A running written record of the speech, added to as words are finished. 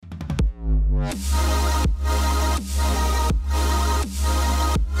Welcome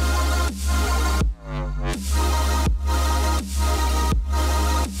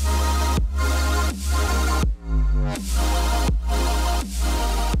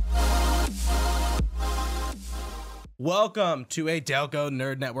to a Delco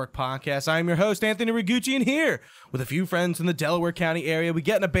Nerd Network podcast. I'm your host, Anthony Rigucci, and here with a few friends in the Delaware County area, we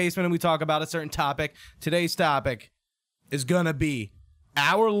get in a basement and we talk about a certain topic. Today's topic is going to be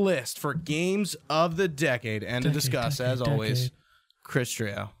our list for games of the decade. And to discuss, as always, Chris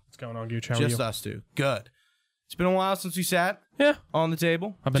Trio. What's going on, Gooch? How are Just you? us two. Good. It's been a while since we sat on the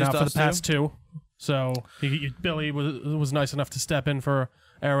table. I've been Just out for the us past two. two. So Billy was nice enough to step in for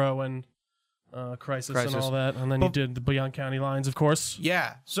Arrow and Crisis and all that. And then you did the Beyond County Lines, of course.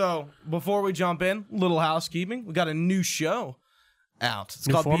 Yeah. So before we jump in, little housekeeping. We got a new show out. It's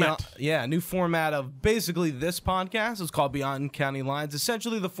called format. New format of basically this podcast. It's called Beyond County Lines.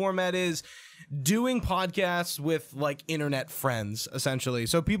 Essentially, the format is doing podcasts with like internet friends, essentially.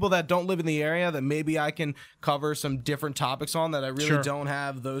 So people that don't live in the area that maybe I can cover some different topics on that I really don't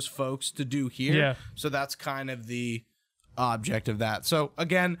have those folks to do here. Yeah. So that's kind of the object of that. So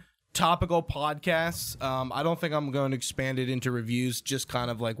again, topical podcasts. I don't think I'm going to expand it into reviews, just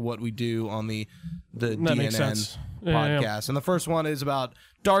kind of like what we do on the DNN podcast. Yeah. And the first one is about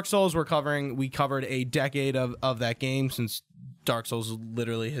Dark Souls. We covered a decade of that game, since Dark Souls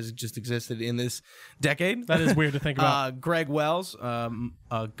literally has just existed in this decade. That is weird to think about. Greg Wells,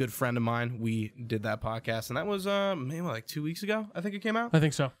 a good friend of mine, we did that podcast, and that was maybe like 2 weeks ago, I think it came out. I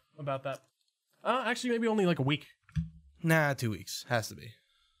think so. About that. Actually, maybe only like a week. Nah, 2 weeks. Has to be.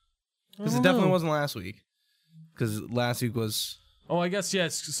 Because it definitely wasn't last week. Because last week was... Oh, I guess,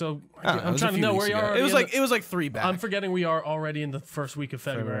 yes. So I'm trying to know where you are. It was like 3 back. I'm forgetting we are already in the first week of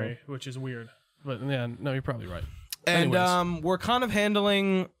February, which is weird. But yeah, no, you're probably right. And Anyways. we're kind of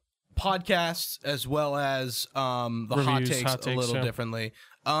handling podcasts as well as the Reviews, hot takes a little differently.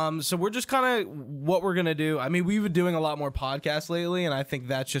 So we're just kind of what we're going to do. I mean, we've been doing a lot more podcasts lately, and I think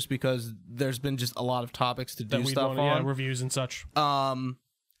that's just because there's been just a lot of topics to do stuff on. Yeah, reviews and such.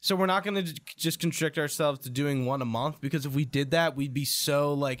 So we're not going to just constrict ourselves to doing one a month, because if we did that, we'd be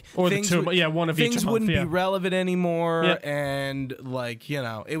so like... Or one of each a month. Things wouldn't be relevant anymore, Yeah. and like, you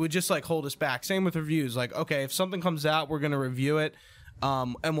know, it would just like hold us back. Same with reviews. Like, okay, if something comes out, we're going to review it,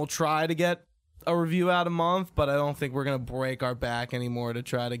 and we'll try to get a review out a month, but I don't think we're going to break our back anymore to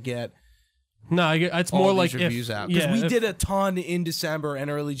try to get... No, it's all more these like reviews out. Because we did a ton in December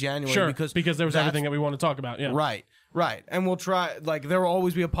and early January. Sure, because there was everything that we want to talk about. Yeah. Right. And we'll try, like, there will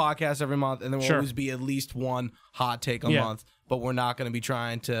always be a podcast every month, and there will always be at least one hot take a month, but we're not going to be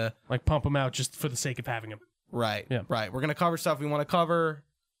trying to... Like, pump them out just for the sake of having them. Right. Yeah. Right. We're going to cover stuff we want to cover,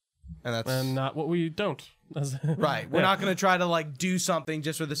 and that's... And not what we don't. Right. We're not going to try to, like, do something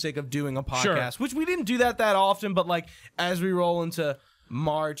just for the sake of doing a podcast, which we didn't do that often, but, like, as we roll into...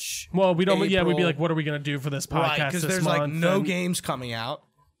 March. Well, we don't. April, yeah, we'd be like, what are we gonna do for this podcast? Right, because there's month? like no games coming out.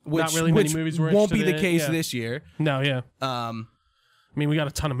 Which, not really many movies. Won't be the case this year. No, yeah. I mean, we got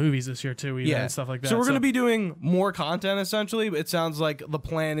a ton of movies this year too, and stuff like that. So we're gonna be doing more content essentially. It sounds like the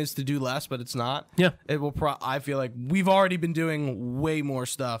plan is to do less, but it's not. Yeah. It will. I feel like we've already been doing way more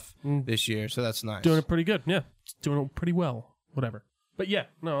stuff this year, so that's nice. Doing it pretty good. Yeah, doing it pretty well. Whatever. But yeah,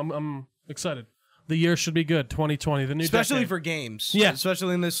 no, I'm excited. The year should be good, 2020, the new especially decade. for games. Yeah.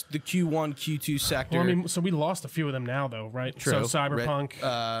 Especially in the Q1, Q2 sector. Well, I mean, so we lost a few of them now, though, right? True. So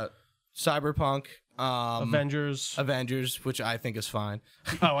Cyberpunk. Cyberpunk. Avengers, which I think is fine.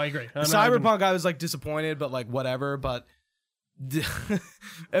 Oh, I agree. Cyberpunk, I was like disappointed, but like whatever. But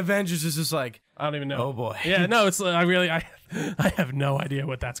Avengers is just like, I don't even know. Oh boy. Yeah, no, it's I have no idea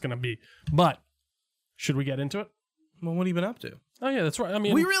what that's gonna be. But should we get into it? Well, what have you been up to? Oh yeah, that's right. I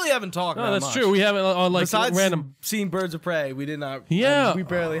mean, we really haven't talked. No, that's much. true. We haven't like besides random seeing Birds of Prey. We did not. Yeah, we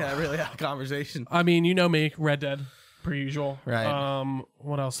barely really had a conversation. I mean, you know me, Red Dead, per usual. Right.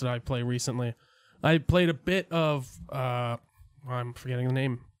 What else did I play recently? I played a bit of. I'm forgetting the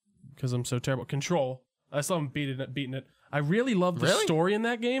name because I'm so terrible. Control. I still haven't beaten it. I really love the story in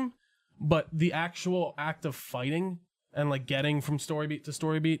that game, but the actual act of fighting and like getting from story beat to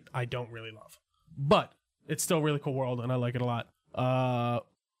story beat, I don't really love. But it's still a really cool world, and I like it a lot.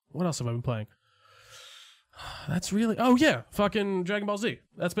 What else have I been playing? That's really... Oh, yeah. Fucking Dragon Ball Z.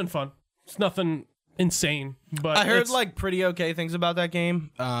 That's been fun. It's nothing insane, but I heard like pretty okay things about that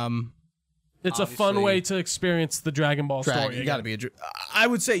game. It's a fun way to experience the Dragon Ball story. You gotta be I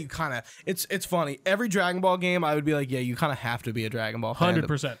would say you kind of... It's funny. Every Dragon Ball game, I would be like, yeah, you kind of have to be a Dragon Ball fan.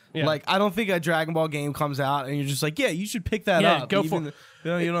 100%. Yeah. Like, I don't think a Dragon Ball game comes out and you're just like, yeah, you should pick that up. Go for it.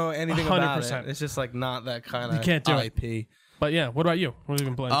 You don't know anything 100%. about it. It's just like not that kind of you can't do IP. It. But yeah, what about you? What have you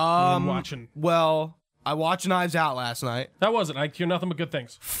been playing? What have you been watching? Well, I watched Knives Out last night. That wasn't. I hear nothing but good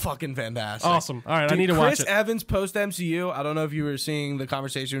things. Fucking fantastic. Awesome. All right, Dude, I need to watch it. Chris Evans post MCU. I don't know if you were seeing the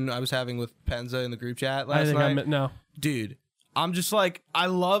conversation I was having with Penza in the group chat last night. No. Dude, I'm just like, I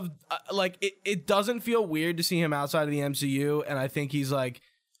love, like, it doesn't feel weird to see him outside of the MCU, and I think he's like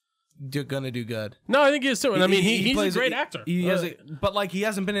gonna do good. No, I think he is too. And I mean, he's a great actor. But like, he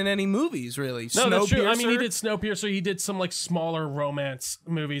hasn't been in any movies really. No, that's true. I mean, he did Snowpiercer. He did some like smaller romance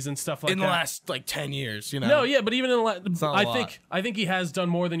movies and stuff like that in the last like 10 years. You know? No, yeah, but even in the last, I think he has done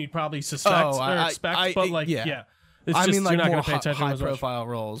more than you'd probably suspect or expect. But like, yeah. It's I just, mean, like, you're not more going to pay attention high as much. profile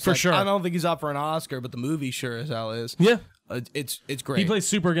roles. For like, sure. I don't think he's up for an Oscar, but the movie sure as hell is. Yeah. It's great. He plays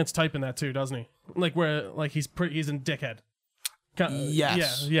super against type in that too, doesn't he? Like where like he's in Dickhead.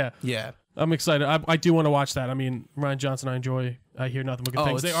 Yes. Yeah. I'm excited. I do want to watch that. I mean, Rian Johnson, I hear nothing but good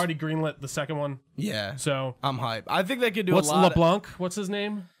things. They already greenlit the second one. Yeah. So I'm hyped. I think they could do what's a lot. LeBlanc? What's his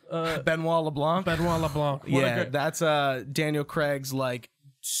name? Benoit LeBlanc. Benoit LeBlanc. That's Daniel Craig's like.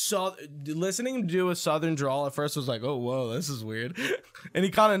 So listening to do a southern drawl at first was like, oh whoa, this is weird, and he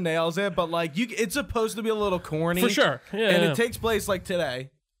kind of nails it. But like, it's supposed to be a little corny for sure. Yeah, and it takes place like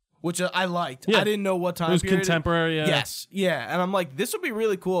today, which I liked. Yeah. I didn't know what time it was period. Contemporary. Yes, yeah, and I'm like, this would be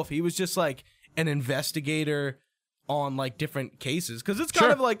really cool if he was just like an investigator on like different cases, because it's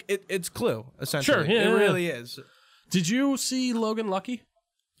kind of like it's Clue essentially. Sure, yeah, it really is. Did you see Logan Lucky?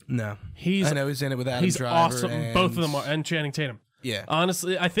 No, I know he's in it with Adam He's Driver awesome. and Both of them are, and Channing Tatum. Yeah.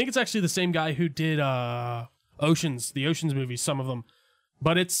 Honestly, I think it's actually the same guy who did the Oceans movies, some of them.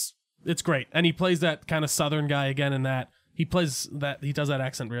 But it's great. And he plays that kind of southern guy again in that. He does that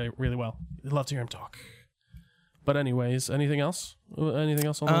accent really, really well. I'd love to hear him talk. But anyways, anything else? Anything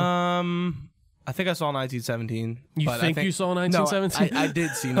else on I think I saw 1917. You think you saw 1917? No, I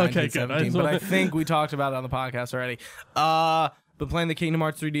did see 1917, but I think we talked about it on the podcast already. But playing the Kingdom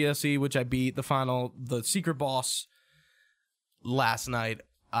Hearts 3 DLC, which I beat the secret boss last night.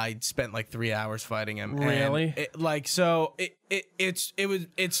 I spent like 3 hours fighting him. Really? It's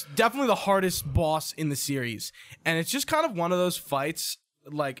definitely the hardest boss in the series, and it's just kind of one of those fights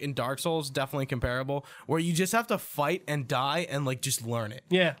like in Dark Souls, definitely comparable, where you just have to fight and die and like just learn it.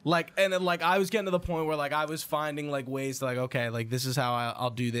 Yeah. Like, and then, like I was getting to the point where like I was finding like ways to like, okay, like this is how I'll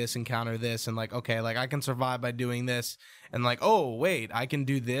do this and counter this, and like, okay, like I can survive by doing this, and like, oh wait, I can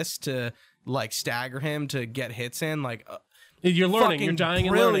do this to like stagger him to get hits in, like. You're learning. You're dying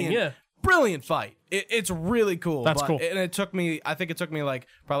and learning. Yeah. Brilliant fight. It's really cool. That's cool. And it took me, I think it took me like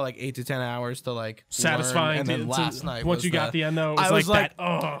probably like 8 to 10 hours to like satisfying. Learn. And then last night, once you got the end though, it was like that.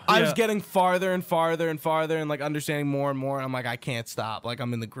 Oh, I was getting farther and farther and farther and like understanding more and more. I'm like, I can't stop. Like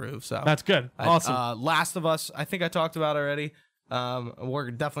I'm in the groove. So that's good. Awesome. Last of Us, I think I talked about already.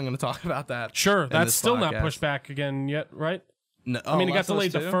 We're definitely going to talk about that. Sure. That's still not pushed back again yet, right? No. I mean, it got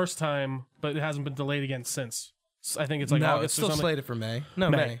delayed the first time, but it hasn't been delayed again since. I think it's like August it's still or something. slated for May. No,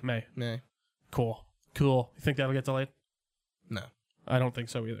 May. Cool. You think that'll get delayed? No. I don't think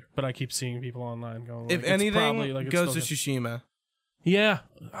so either. But I keep seeing people online going, like, if anything, goes to Tsushima. Yeah.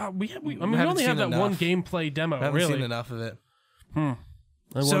 We only have that one gameplay demo, I haven't seen enough of it.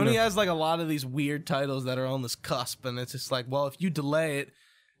 Sony has like a lot of these weird titles that are on this cusp, and it's just like, well, if you delay it,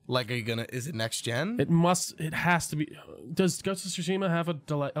 like, is it next gen? It has to be. Does Ghost of Tsushima have a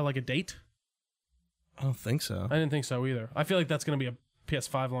delay, like a date? I don't think so. I didn't think so either. I feel like that's going to be a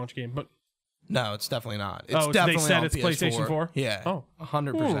PS5 launch game, but no, it's definitely not. It's definitely they said on it's PS4. PlayStation 4? Yeah. Oh,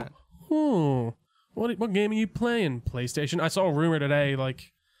 100%. What game are you playing? PlayStation? I saw a rumor today,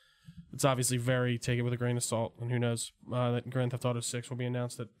 like, it's obviously take it with a grain of salt, and who knows, that Grand Theft Auto 6 will be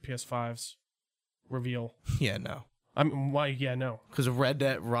announced at PS5's reveal. Yeah, no. I mean, why? Yeah, no. Because Red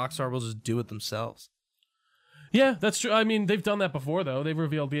Dead, Rockstar will just do it themselves. Yeah, that's true. I mean, they've done that before, though. They've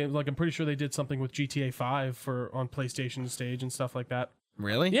revealed, like, I'm pretty sure they did something with GTA 5 on PlayStation stage and stuff like that.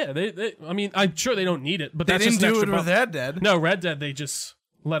 Really? Yeah, I mean, I'm sure they don't need it, but they that's didn't just do it with Red Dead. No, Red Dead, they just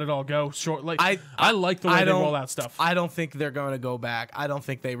let it all go short. Like, I like the way they roll out stuff. I don't think they're going to go back. I don't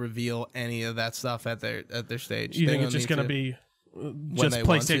think they reveal any of that stuff at their stage. You think it's just going to be just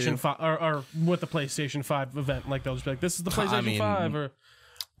PlayStation 5 or with the PlayStation 5 event? Like, they'll just be like, this is the PlayStation 5, or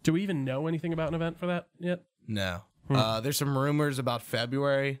do we even know anything about an event for that yet? No. There's some rumors about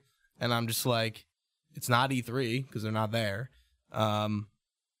February, and I'm just like, it's not E3 because they're not there.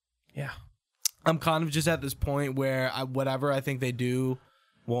 Yeah. I'm kind of just at this point where whatever I think they do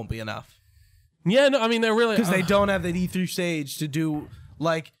won't be enough. Yeah, no, I mean, they're really... Because they don't have that E3 stage to do,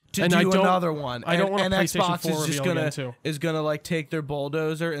 like, another one. I don't want and a PlayStation Xbox 4 is just gonna like take their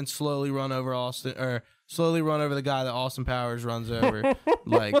bulldozer and slowly run over slowly run over the guy that Austin Powers runs over.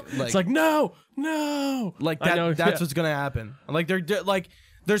 It's like no, like that. That's what's gonna happen. Like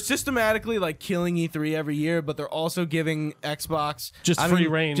they're systematically like killing E3 every year, but they're also giving Xbox just free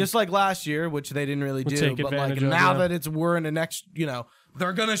reign, just like last year, which they didn't really do. But like now that we're in the next,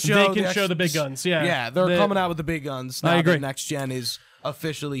 they're gonna show. They can show the big guns. Yeah, yeah, they're coming out with the big guns. Now I agree. That next gen is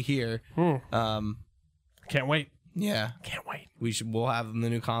officially here. Can't wait. Yeah, can't wait. We'll have the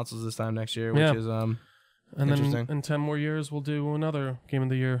new consoles this time next year, which is and interesting. then in 10 more years we'll do another game of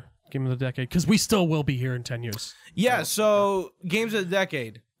the year, game of the decade, because we still will be here in 10 years. Yeah. So games of the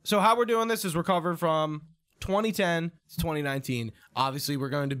decade. So how we're doing this is we're covered from 2010 to 2019. Obviously, we're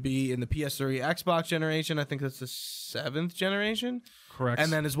going to be in the PS3 Xbox generation. I think that's the 7th generation. Correct.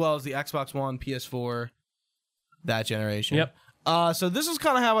 And then as well as the Xbox One, PS4, that generation. Yep. So this is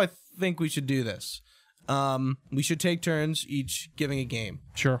kind of how I think we should do this. We should take turns each giving a game.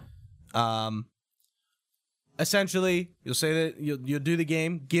 Sure. Essentially, you'll say that you'll do the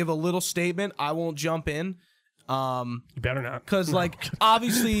game, give a little statement. I won't jump in. You better not. Because,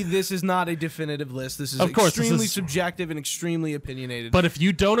 obviously, this is not a definitive list. This is extremely subjective and extremely opinionated. But if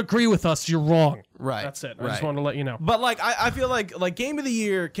you don't agree with us, you're wrong. Right. That's it. I just want to let you know. But, I feel like Game of the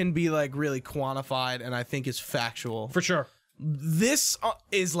Year can be, really quantified and I think is factual. For sure. This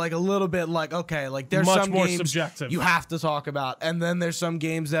is, a little bit okay, there's much some more games subjective you have to talk about. And then there's some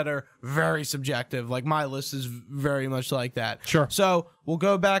games that are very subjective. Like, my list is very much like that. Sure. So, we'll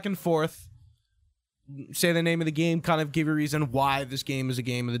go back and forth. Say the name of the game, kind of give a reason why this game is a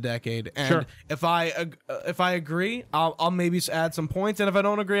game of the decade. And sure. if I agree, I'll maybe add some points, and if I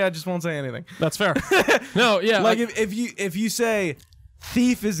don't agree, I just won't say anything. That's fair. No, yeah. If you say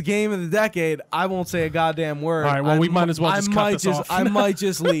Thief is game of the decade, I won't say a goddamn word. All right, well, we might as well just cut this off. I might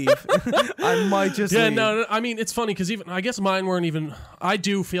just leave. I might just leave. No, I mean, it's funny because even I guess mine weren't even. I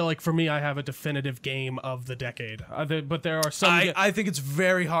do feel like for me, I have a definitive game of the decade. But there are some. I think it's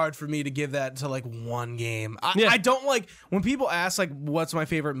very hard for me to give that to one game. I don't when people ask what's my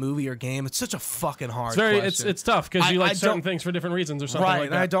favorite movie or game. It's such a fucking hard question. It's tough because you like certain things for different reasons or something like that.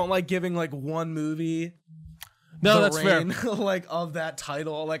 And I don't like giving one movie. No, that's fair. Of that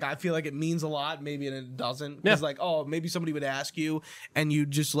title, I feel like it means a lot. Maybe it doesn't. Because maybe somebody would ask you, and you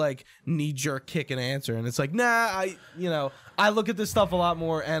just knee-jerk kick an answer, and it's nah. I look at this stuff a lot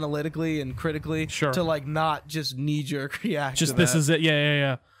more analytically and critically. Sure. To not just knee-jerk react. Just this is it.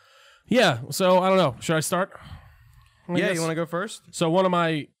 Yeah. So I don't know. Should I start? Yeah, you want to go first? So one of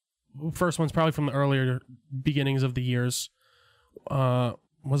my first ones, probably from the earlier beginnings of the years,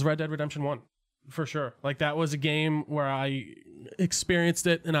 was Red Dead Redemption 1. For sure. That was a game where I experienced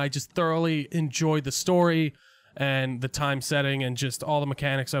it and I just thoroughly enjoyed the story and the time setting and just all the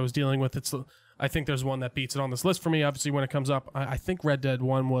mechanics I was dealing with. I think there's one that beats it on this list for me. Obviously, when it comes up, I think Red Dead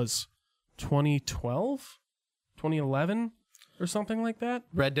 1 was 2012, 2011 or something like that.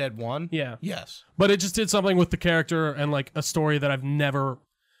 Red Dead 1? Yeah. Yes. But it just did something with the character and a story that I've never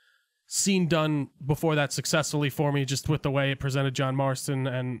seen done before that successfully for me, just with the way it presented John Marston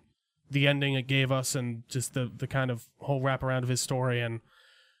and the ending it gave us and just the kind of whole wraparound of his story and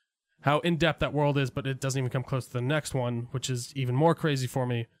how in-depth that world is, but it doesn't even come close to the next one, which is even more crazy for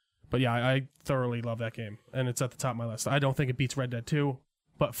me. But yeah, I thoroughly love that game, and it's at the top of my list. I don't think it beats Red Dead 2,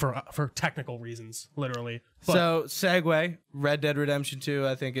 but for technical reasons, literally. But, so, segue, Red Dead Redemption 2,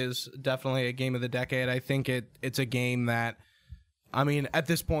 I think, is definitely a game of the decade. I think it's a game that, at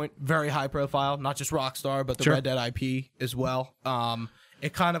this point, very high profile, not just Rockstar, but the Sure. Red Dead IP as well.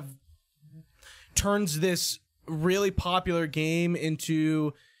 It kind of turns this really popular game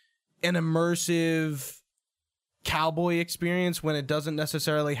into an immersive cowboy experience when it doesn't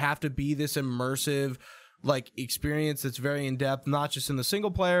necessarily have to be this immersive experience that's very in-depth, not just in the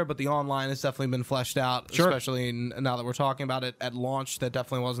single player, but the online has definitely been fleshed out. Sure. Especially now that we're talking about it at launch. That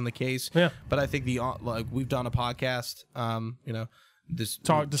definitely wasn't the case. Yeah. But I think we've done a podcast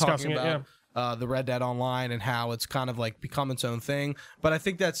discussing about it, the Red Dead Online and how it's kind of become its own thing. But I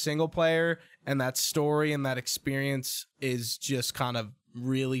think that single player and that story and that experience is just kind of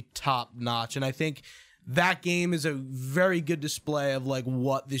really top notch. And I think that game is a very good display of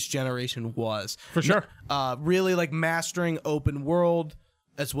what this generation was. For sure. Really mastering open world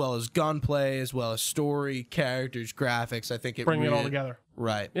as well as gunplay, as well as story, characters, graphics. I think it bring really, it all together.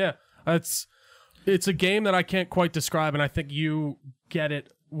 Right. Yeah. It's a game that I can't quite describe, and I think you get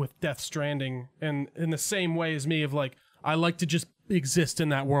it with Death Stranding, and in the same way as me of I like to just exist in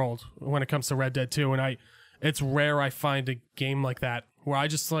that world when it comes to Red Dead 2, and it's rare I find a game like that where I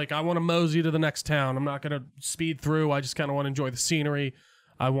just I want to mosey to the next town. I'm not going to speed through. I just kind of want to enjoy the scenery.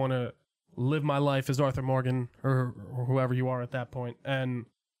 I want to live my life as Arthur Morgan or whoever you are at that point. And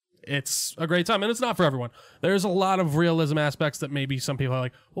it's a great time, and it's not for everyone. There's a lot of realism aspects that maybe some people are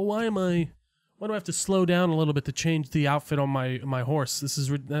like, well, why do I have to slow down a little bit to change the outfit on my horse? This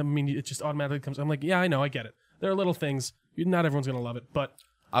is, I mean, it just automatically comes. I'm like, yeah, I know, I get it. There are little things. Not everyone's gonna love it, but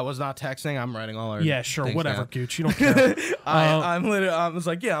I was not texting. I'm writing all our yeah, sure, whatever, down. Gooch. You don't care. I was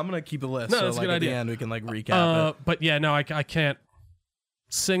like, yeah, I'm gonna keep a list. No, so that's a like good at idea. the end we can like recap it. But yeah, no, I can't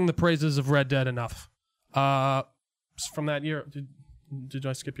sing the praises of Red Dead enough. From that year, did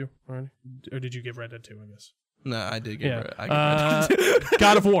I skip you already, or did you give Red Dead 2? I guess. No, I did give Yeah. it. I gave it.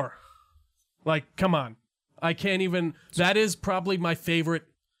 God of War. Like, come on. I can't even. That is probably my favorite,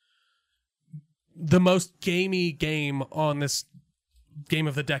 the most gamey game on this game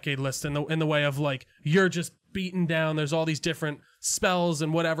of the decade list, in the way of like, you're just beaten down. There's all these different spells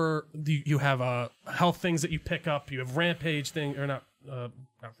and whatever. You have health things that you pick up. You have rampage thing, or not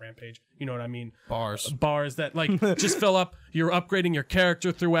rampage. You know what I mean? Bars that like just fill up. You're upgrading your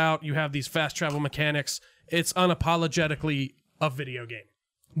character throughout. You have these fast travel mechanics. It's unapologetically a video game,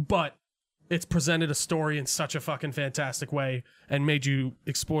 but it's presented a story in such a fucking fantastic way and made you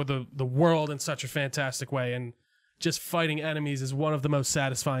explore the world in such a fantastic way. And just fighting enemies is one of the most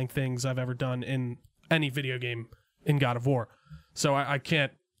satisfying things I've ever done in any video game in God of War. So I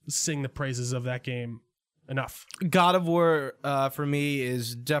can't sing the praises of that game enough. God of War for me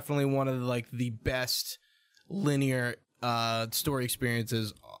is definitely one of the best linear story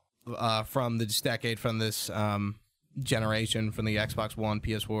experiences from this decade, from this generation, from the Xbox One,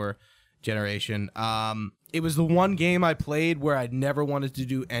 PS4 generation. It was the one game I played where I never wanted to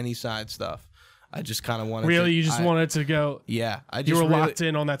do any side stuff. I just kind of wanted to... You just wanted to go... Yeah. You were locked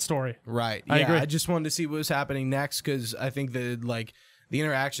in on that story. Right. I agree. I just wanted to see what was happening next, because I think that the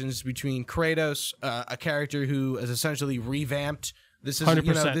interactions between Kratos, a character who is essentially revamped. This is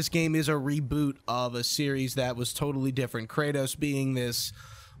 100%. This game is a reboot of a series that was totally different. Kratos being this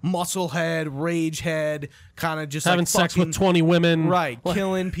muscle head, rage head, kind of just having sex with 20 women, right?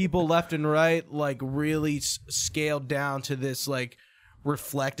 Killing people left and right, really scaled down to this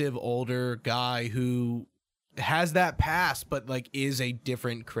reflective older guy who has that past, but is a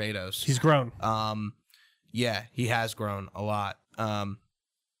different Kratos. He's grown. Yeah, he has grown a lot.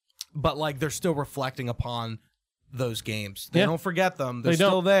 But they're still reflecting upon those games. They don't forget them. They're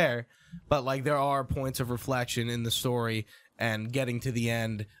still there. But there are points of reflection in the story, and getting to the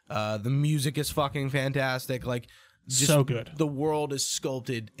end, the music is fucking fantastic. Just so good. The world is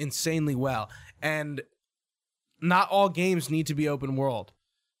sculpted insanely well. And not all games need to be open world.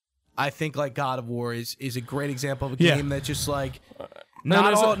 I think God of War is a great example of a game that just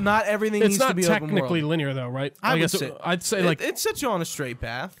not everything needs to be open world. It's not technically linear though, right? I'd say it sets you on a straight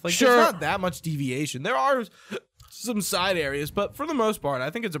path. Sure. There's not that much deviation. There are some side areas, but for the most part,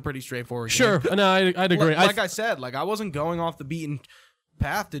 I think it's a pretty straightforward game. Sure. No, I'd agree. I said, I wasn't going off the beaten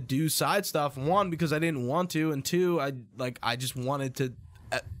path to do side stuff. One, because I didn't want to, and two, I just wanted to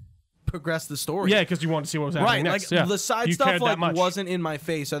progress the story. Yeah, because you wanted to see what was happening next. The side stuff wasn't in my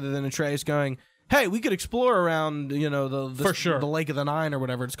face, other than Atreus going, hey, we could explore around, the Lake of the Nine or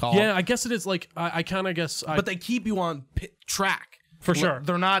whatever it's called. Yeah, I guess it is. I kind of guess. But they keep you on track. For sure.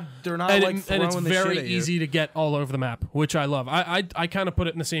 They're not and throwing it's the very shit at easy to get all over the map, which I love. I kind of put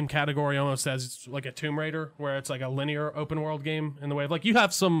it in the same category almost as like a Tomb Raider, where it's like a linear open world game in the way of you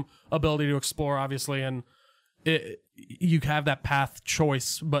have some ability to explore, obviously, and you have that path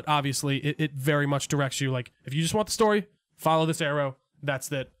choice, but obviously it very much directs you. If you just want the story, follow this arrow.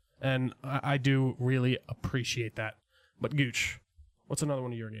 That's it. And I do really appreciate that. But Gooch, what's another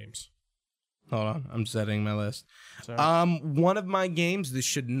one of your games? Hold on, I'm setting my list. Sorry. One of my games, this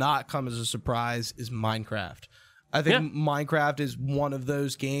should not come as a surprise, is Minecraft. I think Minecraft is one of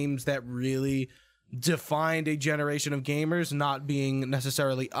those games that really defined a generation of gamers, not being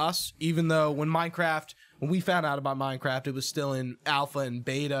necessarily us, even though when we found out about Minecraft, it was still in alpha and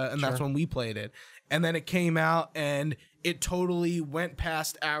beta, and that's when we played it. And then it came out, and it totally went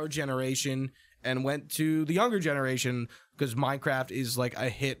past our generation and went to the younger generation, because Minecraft is a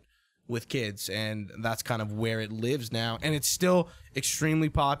hit with kids, and that's kind of where it lives now. And it's still extremely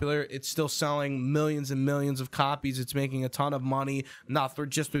popular. It's still selling millions and millions of copies. It's making a ton of money, not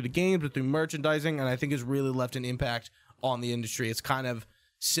just through the games, but through merchandising, and I think it's really left an impact on the industry. It's kind of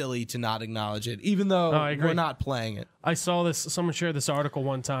silly to not acknowledge it, even though we're not playing it. I saw this. Someone shared this article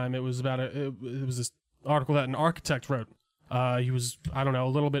one time. It was about it was this article that an architect wrote. He was, I don't know,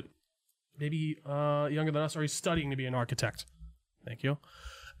 a little bit maybe younger than us, or he's studying to be an architect. Thank you.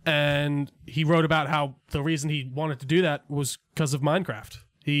 And he wrote about how the reason he wanted to do that was because of Minecraft.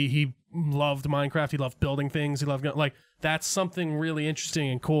 He loved Minecraft. He loved building things. He loved that's something really interesting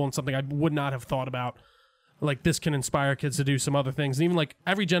and cool, and something I would not have thought about like this can inspire kids to do some other things. And even like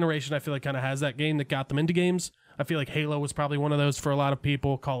every generation, I feel like kind of has that game that got them into games. I feel like Halo was probably one of those for a lot of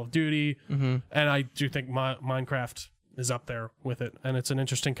people, Call of Duty. And I do think Minecraft is up there with it. And it's an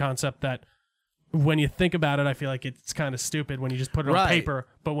interesting concept that when you think about it, I feel like it's kind of stupid when you just put it on paper,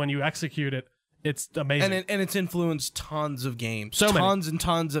 but when you execute it, it's amazing. And it's influenced tons of games. Tons and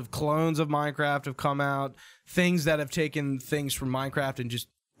tons of clones of Minecraft have come out. Things that have taken things from Minecraft and just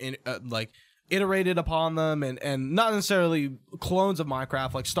iterated upon them, and not necessarily clones of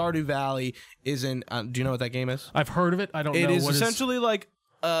Minecraft. Like Stardew Valley isn't. Do you know what that game is? I've heard of it. I don't know. It is essentially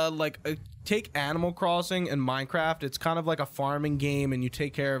take Animal Crossing and Minecraft. It's kind of like a farming game, and you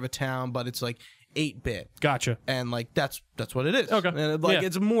take care of a town, but it's like 8-bit. Gotcha. And like that's what it is. Okay. And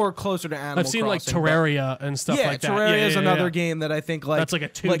it's more closer to Animal Crossing. I've seen like Terraria and stuff like that. Terraria is another game that I think that's like a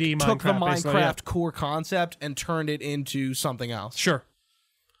 2D Minecraft. Took the Minecraft core concept and turned it into something else. Sure.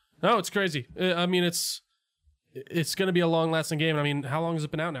 No, it's crazy. I mean, it's going to be a long-lasting game. I mean, how long has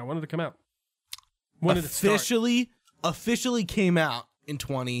it been out now? When did it come out? When did it start? Officially came out in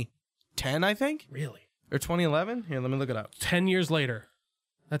 2010, I think. Really? Or 2011? Here, let me look it up. 10 years later.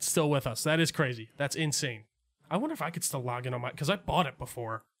 That's still with us. That is crazy. That's insane. I wonder if I could still log in on because I bought it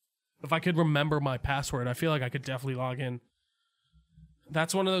before. If I could remember my password, I feel like I could definitely log in.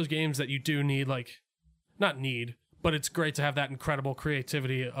 That's one of those games that you do need, not need, but it's great to have that incredible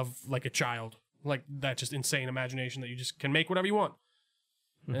creativity of like a child, like that just insane imagination that you just can make whatever you want.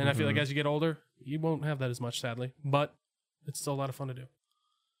 And I feel like as you get older, you won't have that as much, sadly, but it's still a lot of fun to do.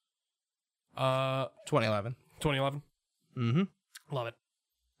 2011. 2011? Mm-hmm. Love it.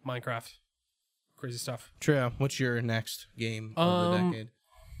 Minecraft. Crazy stuff. True. What's your next game of the decade?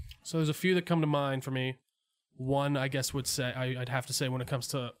 So there's a few that come to mind for me. One, I guess, would say, I'd have to say when it comes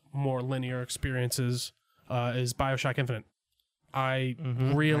to more linear experiences, is BioShock Infinite. I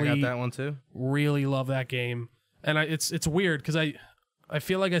got that one too. Really love that game. And it's weird because I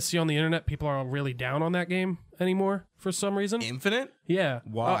feel like I see on the internet people are really down on that game anymore for some reason. Infinite? Yeah.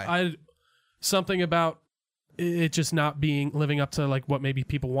 Why? Something about it just not living up to like what maybe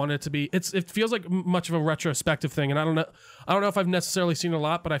people want it to be. It feels like much of a retrospective thing, and I don't know if I've necessarily seen a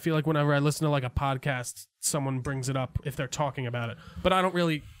lot, but I feel like whenever I listen to like a podcast, someone brings it up if they're talking about it. But I don't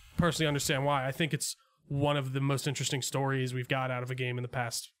really personally understand why. I think it's one of the most interesting stories we've got out of a game in the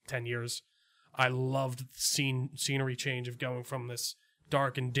past 10 years. I loved the scenery change of going from this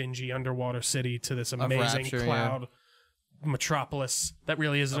dark and dingy underwater city to this amazing cloud metropolis that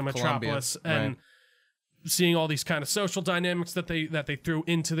really isn't a metropolis, and seeing all these kind of social dynamics that they threw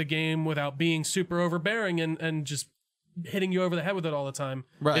into the game without being super overbearing and just hitting you over the head with it all the time.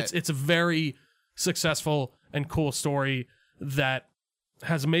 Right. It's a very successful and cool story that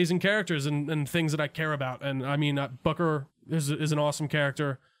has amazing characters and things that I care about. And I mean, Booker is an awesome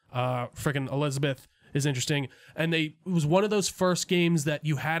character. Freaking Elizabeth is interesting. And it was one of those first games that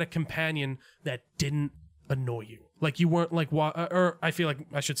you had a companion that didn't annoy you. Like you weren't like, or I feel like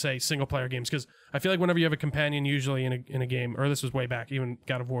I should say single player games, because I feel like whenever you have a companion, usually in a game, or this was way back, even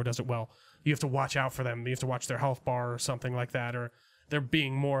God of War does it well. You have to watch out for them. You have to watch their health bar or something like that, or they're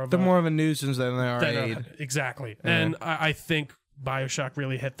being more of a nuisance than they are aid. Exactly. Yeah. And I think BioShock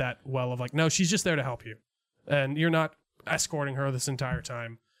really hit that well of like, no, she's just there to help you, and you're not escorting her this entire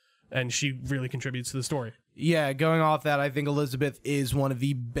time, and she really contributes to the story. Yeah, going off that, I think Elizabeth is one of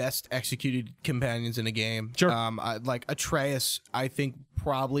the best executed companions in a game. Sure. Like Atreus, I think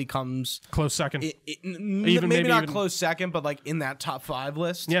probably comes close second. Maybe not close second, but like in that top 5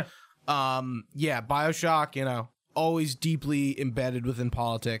 list. Yeah. BioShock, always deeply embedded within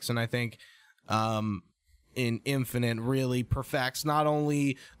politics, and I think in Infinite really perfects not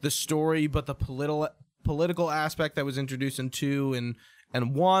only the story but the political aspect that was introduced in 2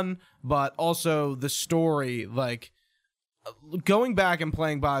 and 1, but also the story. Like going back and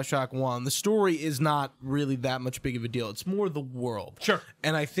playing BioShock 1, the story is not really that much big of a deal. It's more the world. Sure.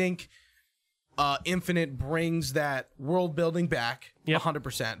 And I think Infinite brings that world building back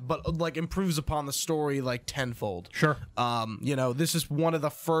 100%, but like improves upon the story like tenfold. Sure. This is one of the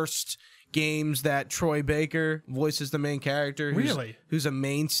first games that Troy Baker voices the main character. Who's a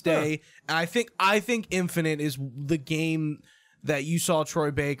mainstay. Huh. And I think Infinite is the game that you saw Troy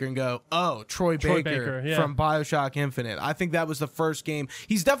Baker and go, oh, Troy Baker from BioShock Infinite. I think that was the first game.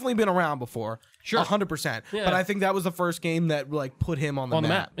 He's definitely been around before. Sure. 100%. Yeah. But I think that was the first game that like put him on the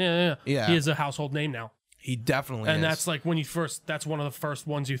map. Yeah. He is a household name now. He definitely is. And that's like that's one of the first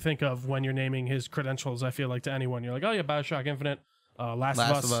ones you think of when you're naming his credentials, I feel like, to anyone. You're like, oh yeah, BioShock Infinite, Last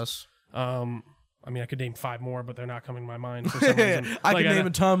of Us. I mean, I could name 5 more, but they're not coming to my mind for some reason. I could name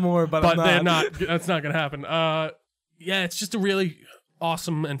a ton more, but I'm not. They're not. That's not going to happen. Yeah, it's just a really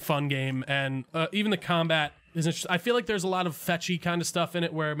awesome and fun game, and even the combat is interesting. I feel like there's a lot of fetchy kind of stuff in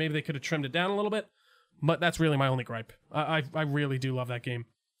it where maybe they could have trimmed it down a little bit, but that's really my only gripe. I really do love that game.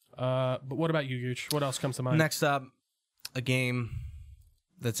 But what about you, Gooch? What else comes to mind? Next up, a game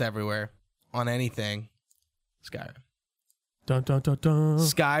that's everywhere on anything, Skyrim. Dun, dun, dun, dun.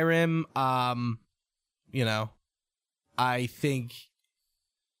 Skyrim, I think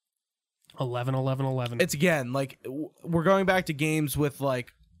 11. it's again like we're going back to games with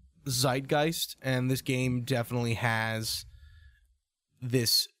like zeitgeist, and this game definitely has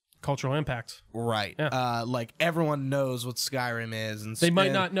this cultural impact. Right. Yeah. Like everyone knows what Skyrim is, and they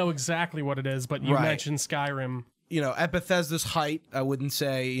might not know exactly what it is, but you mentioned Skyrim. At Bethesda's height, I wouldn't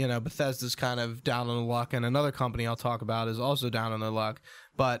say, Bethesda's kind of down on the luck, and another company I'll talk about is also down on their luck.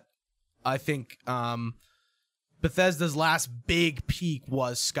 But I think Bethesda's last big peak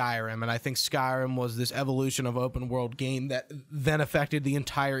was Skyrim, and I think Skyrim was this evolution of open world game that then affected the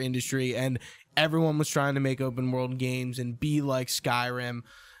entire industry, and everyone was trying to make open world games and be like Skyrim.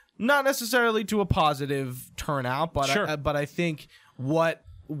 Not necessarily to a positive turnout, but sure. but I think what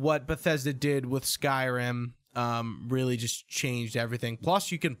Bethesda did with Skyrim really just changed everything.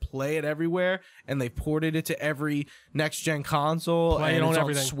 Plus, you can play it everywhere, and they ported it to every next-gen console. Play and it on it's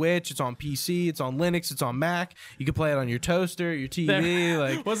everything. on Switch, it's on PC, it's on Linux, it's on Mac. You can play it on your toaster, your TV.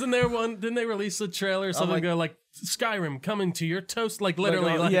 Like, wasn't there one? Didn't they release a trailer or something? Go like Skyrim coming to your toast, like literally.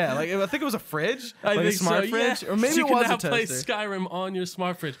 I think it was a fridge, I think a smart so, fridge, yeah. or maybe you it was can now a toaster. play Skyrim on your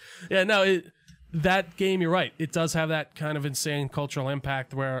smart fridge. Yeah, no, that game, you're right. It does have that kind of insane cultural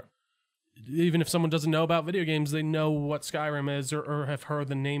impact where even if someone doesn't know about video games, they know what Skyrim is or have heard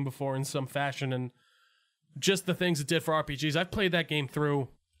the name before in some fashion. And just the things it did for RPGs. I've played that game through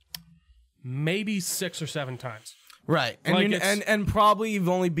maybe 6 or 7 times. Right, and Like, and probably you've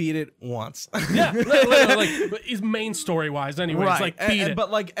only beat it once. Yeah, like it's main story wise. Anyway, Right, it's like beat it. But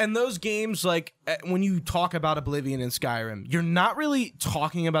like, and those games, like when you talk about Oblivion and Skyrim, you're not really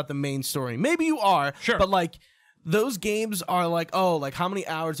talking about the main story. Maybe you are, Sure. but like those games are like, oh, like how many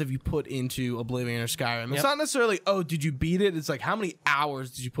hours have you put into Oblivion or Skyrim? It's Yep. not necessarily, oh, did you beat it? It's like, how many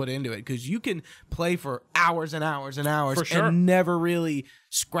hours did you put into it? Because you can play for hours and hours and hours For sure. and never really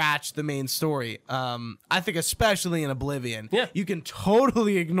scratch the main story. I think especially in Oblivion, Yeah. you can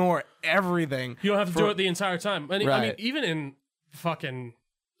totally ignore everything. You don't have to do it the entire time. And I mean, Right. even in fucking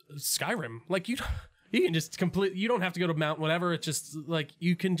Skyrim, like you can just complete. You don't have to go to Mount whatever. It's just like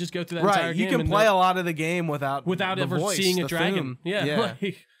you can just go through that entire Right, game. you can and play a lot of the game without without ever voice, seeing a the dragon. theme. Yeah,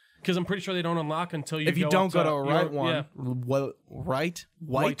 because I'm pretty sure they don't unlock until you. If you go don't up go to a your- right one, Yeah. white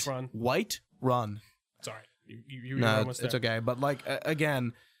run. Sorry, you No, almost it's there. okay. But like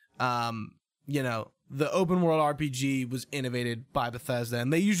again, the open world RPG was innovated by Bethesda,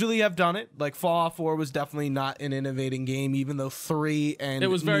 and they usually have done it. Like Fallout 4 was definitely not an innovating game, even though 3 and It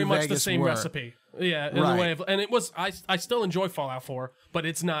was very New much Vegas the same were. recipe. Yeah, in Right. the way of, and it was. I still enjoy Fallout 4, but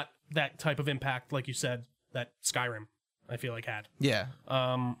it's not that type of impact, like you said, that Skyrim I feel like had. Yeah.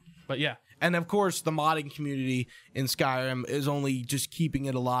 But yeah, And of course, the modding community in Skyrim is only just keeping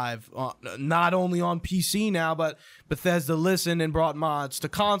it alive, not only on PC now, but Bethesda listened and brought mods to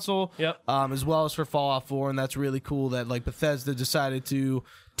console, Yep. As well as for Fallout 4, and that's really cool that like Bethesda decided to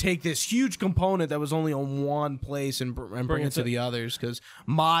take this huge component that was only on one place and bring it to the others, because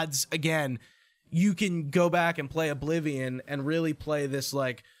mods, again, you can go back and play Oblivion and really play this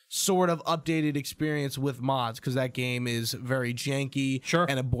like sort of updated experience with mods, because that game is very janky Sure.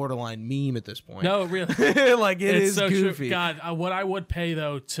 and a borderline meme at this point. no, really. Like it It's is so goofy. true. God, what I would pay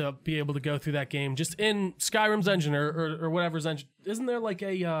though to be able to go through that game just in Skyrim's engine or whatever's engine. Isn't there like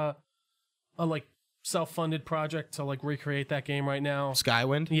a like self-funded project to like recreate that game right now?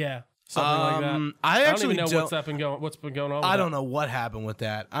 Skywind? Yeah, something like that. I I don't actually even know don't. what's been going on. With I that. don't know what happened with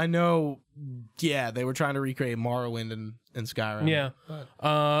that. I know, yeah, they were trying to recreate Morrowind in Skyrim. Yeah,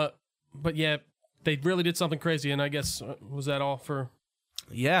 but yeah, they really did something crazy, and I guess was that all for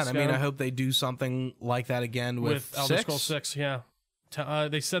Yeah, and I mean, Skyrim? I hope they do something like that again with Elder 6. Scrolls 6? Yeah,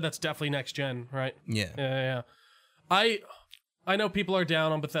 they said that's definitely next gen, right? Yeah. Yeah. I know people are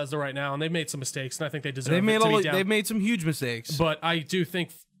down on Bethesda right now, and they've made some mistakes, and I think they deserve They've made it to be down. they've made some huge mistakes. But I do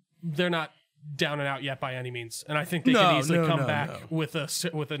think they're not down and out yet by any means, and I think they No, can easily no, come no, back no. with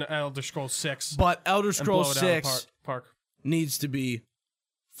an Elder Scrolls 6 But Elder and blow Scrolls it out of 6 the park. needs to be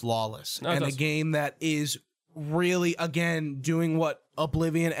flawless. No, it and a does. game that is really, again, doing what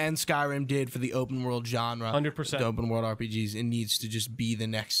Oblivion and Skyrim did for the open world genre. 100%. The open world RPGs. It needs to just be the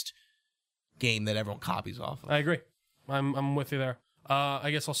next game that everyone copies off of. I agree. I'm with you there.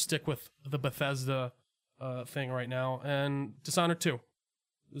 I guess I'll stick with the Bethesda thing right now, and Dishonored 2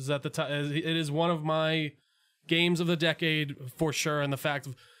 is at the top. It is one of my games of the decade for sure, and the fact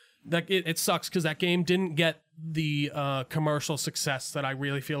that it sucks because that game didn't get the commercial success that I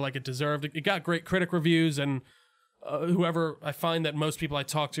really feel like it deserved. It got great critic reviews, and whoever I find that most people I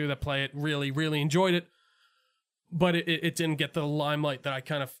talk to that play it really, really enjoyed it, but it didn't get the limelight that I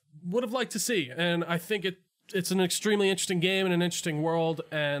kind of would have liked to see. And I think it's an extremely interesting game and an interesting world,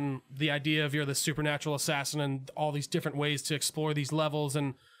 and the idea of you're the supernatural assassin and all these different ways to explore these levels.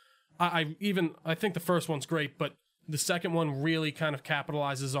 And I think the first one's great, but the second one really kind of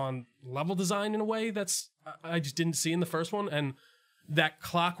capitalizes on level design in a way I just didn't see in the first one. And that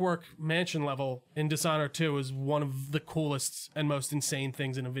Clockwork Mansion level in Dishonored 2 is one of the coolest and most insane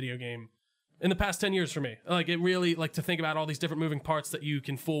things in a video game in the past 10 years for me. Like, it really, like, to think about all these different moving parts that you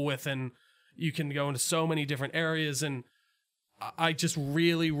can fool with, and you can go into so many different areas, and I just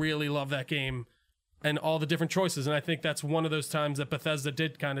really, really love that game and all the different choices. And I think that's one of those times that Bethesda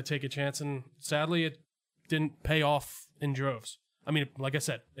did kind of take a chance, and sadly it didn't pay off in droves. I mean, like I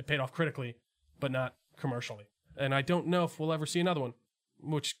said, it paid off critically, but not commercially. And I don't know if we'll ever see another one,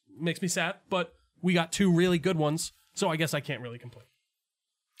 which makes me sad, but we got 2 really good ones, so I guess I can't really complain.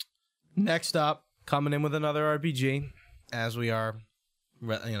 Next up, coming in with another RPG, as we are,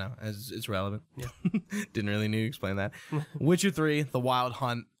 as it's relevant. Yeah. Didn't really need to explain that. Witcher 3, The Wild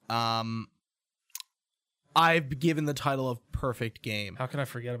Hunt. I've given the title of perfect game. How can I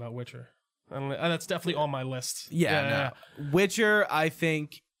forget about Witcher? That's definitely on my list. Yeah. Witcher, I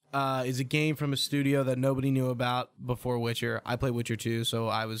think, is a game from a studio that nobody knew about before Witcher. I played Witcher 2, so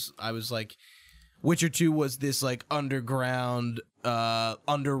I was like, Witcher 2 was this like underground,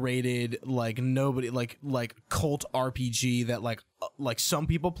 underrated, like nobody, like cult RPG that like some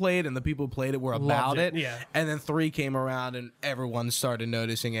people played, and the people who played it were about it. Yeah. And then 3 came around and everyone started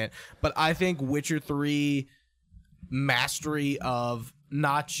noticing it. But I think Witcher 3 mastery of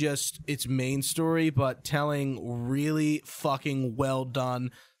not just its main story, but telling really fucking well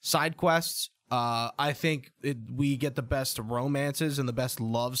done side quests. I think we get the best romances and the best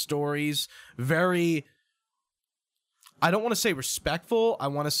love stories. Very, I don't want to say respectful. I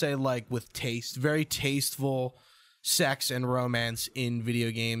want to say like with taste. Very tasteful sex and romance in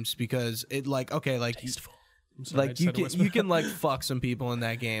video games, because it like, okay, like tasteful. Sorry, like you can like fuck some people in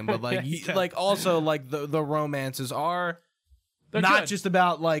that game, but like like also like the romances are They're not good. just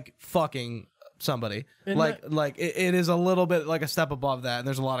about like fucking somebody. And like it is a little bit like a step above that, and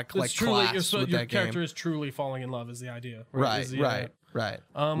there's a lot of like class with your that character game. is truly falling in love is the idea. Right, Is the, right.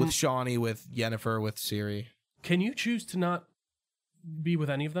 Um, With Shawnee, with Yennefer, with Ciri. Can you choose to not be with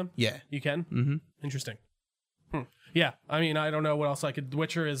any of them? Yeah. You can? Mm-hmm. Interesting. Yeah, I mean, I don't know what else I could...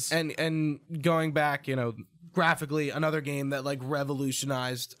 Witcher is... And going back, graphically, another game that like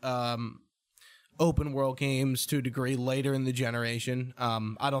revolutionized open world games to a degree later in the generation.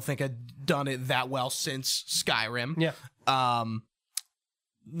 I don't think I'd done it that well since Skyrim. Yeah.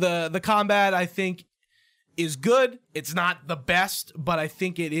 The combat, I think, is good. It's not the best, but I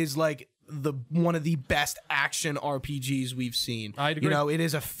think it is like one of the best action RPGs we've seen. I'd agree. It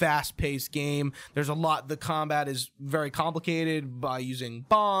is a fast-paced game. There's a lot. The combat is very complicated by using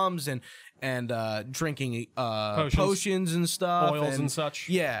bombs and drinking potions and stuff, oils and such.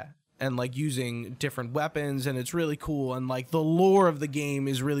 Yeah. And like using different weapons, and it's really cool. And like the lore of the game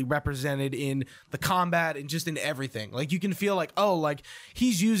is really represented in the combat and just in everything. Like you can feel like, oh, like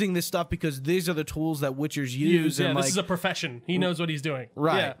he's using this stuff because these are the tools that Witchers use. Yeah, and this like, is a profession. He knows what he's doing.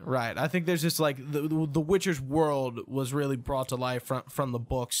 Right, Yeah. right. I think there's just like the Witcher's world was really brought to life from the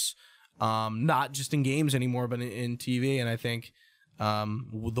books, not just in games anymore, but in TV. And I think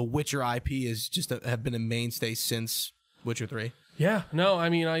the Witcher IP is just have been a mainstay since Witcher 3. Yeah. No, I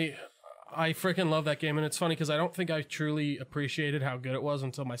mean, I freaking love that game, and it's funny because I don't think I truly appreciated how good it was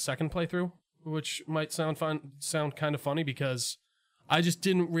until my second playthrough, which might sound kind of funny because I just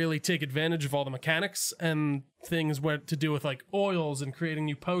didn't really take advantage of all the mechanics and things to do with like oils and creating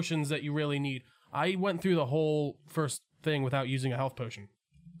new potions that you really need. I went through the whole first thing without using a health potion.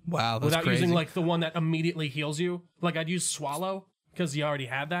 Wow, that's without crazy. using like the one that immediately heals you. Like I'd use Swallow because you already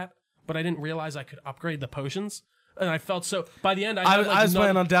had that, but I didn't realize I could upgrade the potions. And I felt so... By the end, I was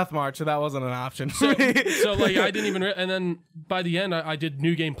playing on Death March, so that wasn't an option. So like, I didn't even... And then, by the end, I did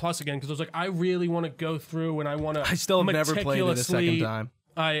New Game Plus again, because I was like, I really want to go through, and I want to... I still have never played it a second time.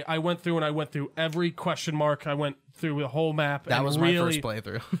 I went through every question mark. I went through the whole map. That was my first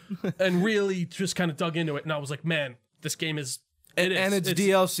playthrough. And really just kind of dug into it, and I was like, man, this game is... Its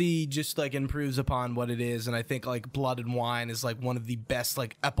DLC just like improves upon what it is, and I think like Blood and Wine is like one of the best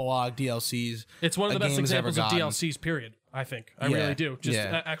like epilogue DLCs. It's one of the best examples of DLCs. Period. I think I really do. Just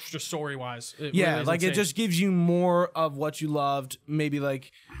extra story wise. It just gives you more of what you loved. Maybe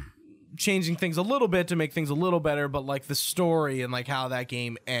like changing things a little bit to make things a little better, but like the story and like how that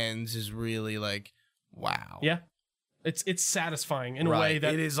game ends is really like, wow. Yeah. It's satisfying in a way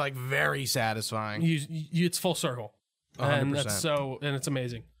that it is like very satisfying. It's full circle. 100%. And it's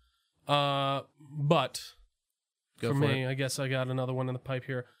amazing. But for me, I guess I got another one in the pipe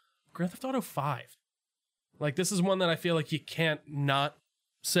here. Grand Theft Auto 5. Like, this is one that I feel like you can't not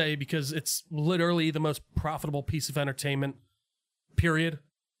say because it's literally the most profitable piece of entertainment, period,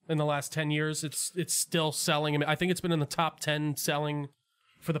 in the last 10 years. It's still selling. I mean, I think it's been in the top 10 selling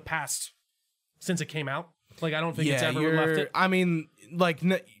for the past, since it came out. Like, I don't think it's ever left it. I mean, like,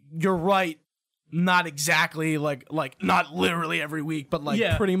 you're right. Not exactly like not literally every week, but like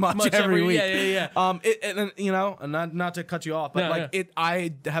pretty much every week. Yeah. And you know, not to cut you off, but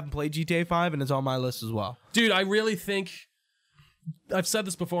I haven't played GTA 5 and it's on my list as well. Dude, I really think I've said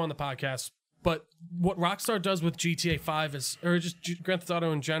this before on the podcast, but what Rockstar does with GTA 5 is, or just Grand Theft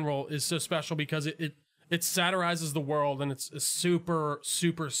Auto in general, is so special because it satirizes the world and it's a super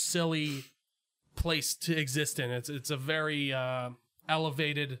super silly place to exist in. It's a very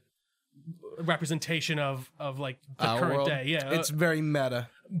elevated representation of like the current world. day. Yeah, it's very meta,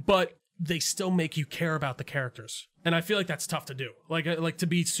 but they still make you care about the characters, and I feel like that's tough to do. Like to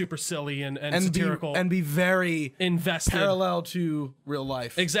be super silly and satirical and be very invested, parallel to real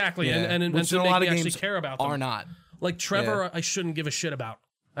life. Exactly, yeah. and Which so a make lot you of actually games care about them. Are not like Trevor. I shouldn't give a shit about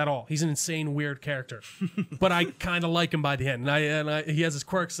at all. He's an insane, weird character, but I kind of like him by the end. And he has his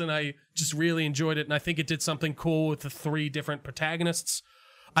quirks, and I just really enjoyed it. And I think it did something cool with the 3 different protagonists.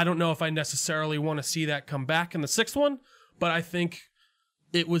 I don't know if I necessarily want to see that come back in the 6th one, but I think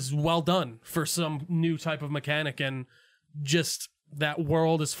it was well done for some new type of mechanic, and just that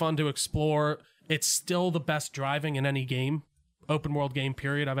world is fun to explore. It's still the best driving in any game, open world game,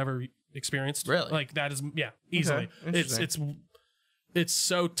 period, I've ever experienced. Really? Like, that is, easily. Okay. It's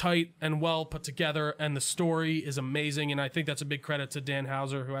so tight and well put together, and the story is amazing, and I think that's a big credit to Dan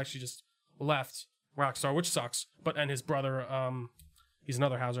Houser, who actually just left Rockstar, which sucks, and his brother, he's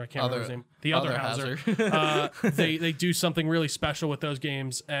another Houser. I can't remember his name. The other Houser. They do something really special with those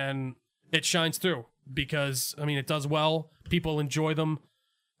games, and it shines through because, I mean, it does well. People enjoy them,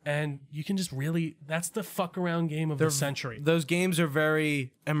 and you can just really... That's the fuck around game of the century. Those games are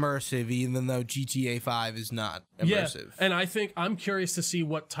very immersive, even though GTA 5 is not immersive. Yeah, and I think I'm curious to see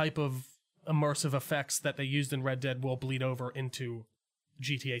what type of immersive effects that they used in Red Dead will bleed over into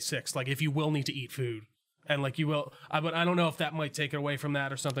GTA 6. Like, if you will need to eat food. And like you will, but I don't know if that might take it away from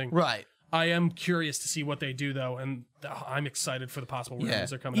that or something. Right. I am curious to see what they do though, and I'm excited for the possible reviews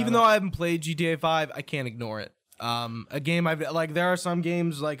that are coming out. Even though I haven't played GTA 5, I can't ignore it. A game I've like, there are some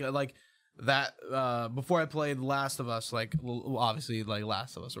games like that. Before I played Last of Us, like obviously like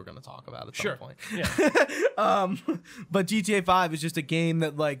Last of Us, we're gonna talk about at some point. Yeah. But GTA 5 is just a game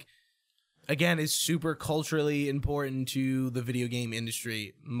that like, again, is super culturally important to the video game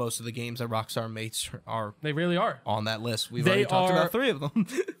industry. Most of the games that Rockstar makes they really are on that list. We've already talked about 3 of them.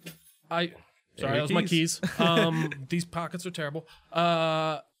 Sorry, that was my keys. These pockets are terrible.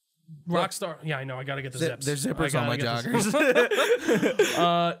 Rockstar, yeah, I know. I gotta get the zips. There's zippers on my joggers.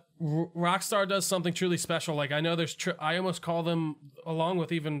 Rockstar does something truly special. Like, I know there's, I almost call them, along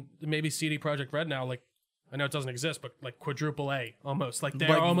with even maybe CD Projekt Red now, like, I know it doesn't exist, but like quadruple A almost. Like,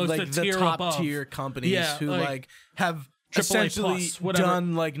 they're almost like a the tier top above. tier companies who like have AAA essentially plus,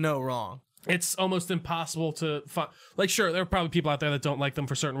 done like no wrong. It's almost impossible to find. Like, sure, there are probably people out there that don't like them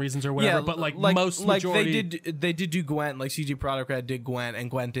for certain reasons or whatever, but like most majority, they did do Gwent, like CG Projekt Red did Gwent,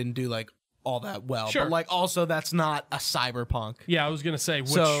 and Gwent didn't do like all that well. Sure. But like also that's not a Cyberpunk. Yeah, I was gonna say,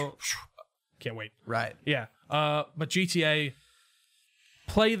 which can't wait. Right. Yeah. But GTA,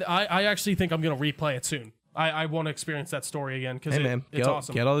 I actually think I'm gonna replay it soon. I want to experience that story again because it's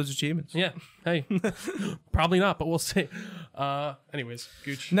awesome. Get all those achievements. Yeah. Hey, probably not, but we'll see. Anyways,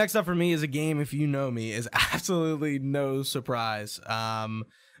 Gooch. Next up for me is a game, if you know me, is absolutely no surprise.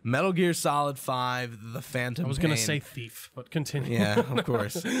 Metal Gear Solid 5, The Phantom Pain. I was going to say Thief, but continue. Yeah, of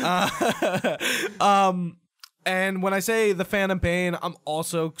course. And when I say The Phantom Pain, I'm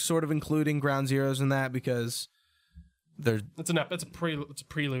also sort of including Ground Zeroes in that because it's a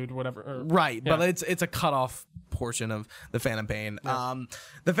prelude, whatever. Right, yeah. But it's a cutoff portion of the Phantom Pain. Yeah.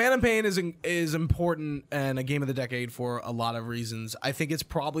 The Phantom Pain is important and a game of the decade for a lot of reasons. I think it's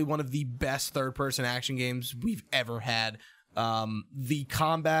probably one of the best third-person action games we've ever had. The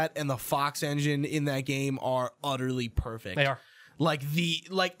combat and the Fox engine in that game are utterly perfect. They are. And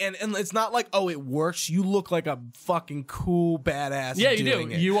it's not like, oh, it works. You look like a fucking cool badass. Yeah, you do.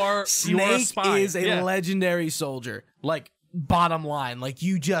 It. You are Snake a spy. is a legendary soldier. Like, bottom line, like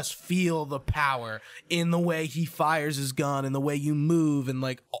you just feel the power in the way he fires his gun and the way you move and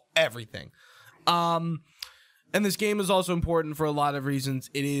like everything. And this game is also important for a lot of reasons.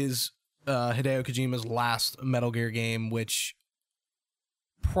 It is Hideo Kojima's last Metal Gear game, which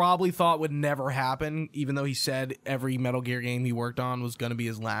probably thought would never happen, even though he said every Metal Gear game he worked on was going to be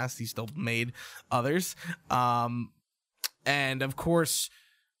his last. He still made others. And of course,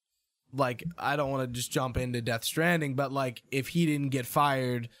 like, I don't want to just jump into Death Stranding, but like, if he didn't get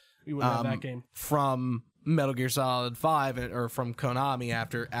fired we wouldn't have that game. From Metal Gear Solid 5 or from Konami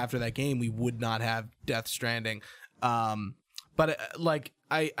after that game, we would not have Death Stranding. But like,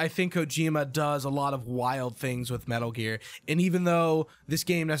 I think Kojima does a lot of wild things with Metal Gear. And even though this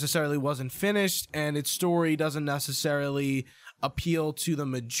game necessarily wasn't finished and its story doesn't necessarily appeal to the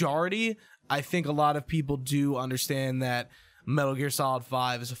majority, I think a lot of people do understand that Metal Gear Solid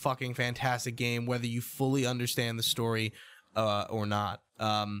 5 is a fucking fantastic game, whether you fully understand the story or not.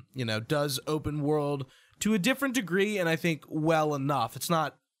 Does open world to a different degree, and I think well enough. It's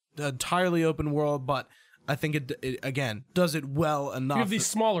not entirely open world, but I think it again does it well enough. You have these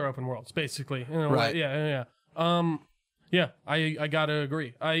smaller open worlds, basically. Right. Yeah. I gotta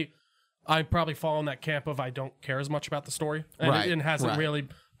agree. I probably fall in that camp of I don't care as much about the story, and right. It hasn't really.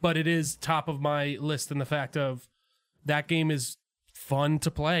 But it is top of my list in the fact of that game is fun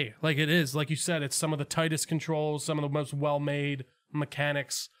to play. Like it is, like you said, it's some of the tightest controls, some of the most well-made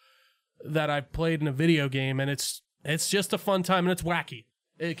mechanics that I've played in a video game, and it's just a fun time, and it's wacky.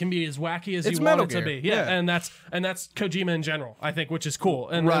 It can be as wacky as you want it to be. Yeah, and that's Kojima in general, I think, which is cool,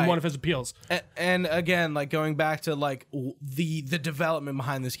 and one of his appeals. And again, like going back to like the development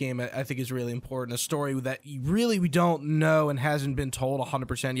behind this game, I think is really important. A story that we don't know and hasn't been told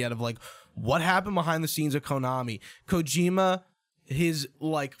 100% yet of like what happened behind the scenes of Konami. Kojima, his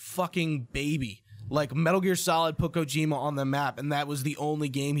like fucking baby. Like Metal Gear Solid put Kojima on the map, and that was the only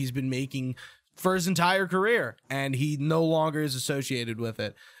game he's been making for his entire career, and he no longer is associated with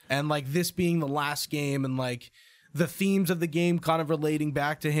it. And like this being the last game, and like the themes of the game kind of relating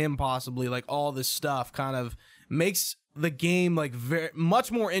back to him, possibly like all this stuff kind of makes the game like very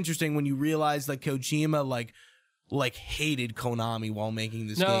much more interesting when you realize like Kojima like hated Konami while making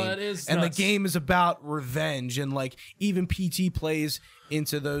this game. That is and nuts. The game is about revenge, and like even PT plays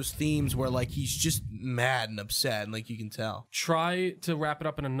into those themes where like he's just mad and upset, and like you can tell. Try to wrap it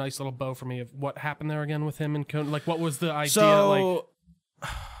up in a nice little bow for me of what happened there again with him and like what was the idea? So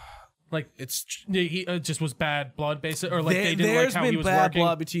like it's he just was bad blood, basically, or like they didn't like how he was There's been bad working.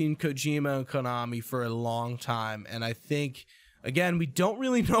 blood between Kojima and Konami for a long time, and I think again we don't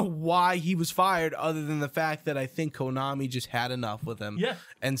really know why he was fired, other than the fact that I think Konami just had enough with him,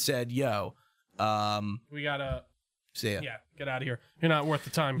 and said, "Yo, we gotta." See ya. Yeah, get out of here. You're not worth the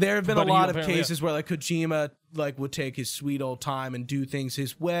time. There have been a lot of cases where like Kojima like would take his sweet old time and do things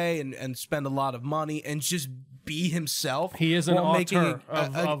his way and spend a lot of money and just be himself. He is an auteur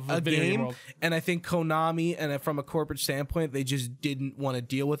of a game. World. And I think Konami, and from a corporate standpoint, they just didn't want to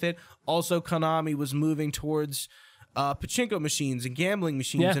deal with it. Also, Konami was moving towards pachinko machines and gambling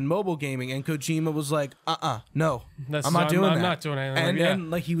machines and mobile gaming, and Kojima was like, no, I'm not doing that. I'm not doing anything.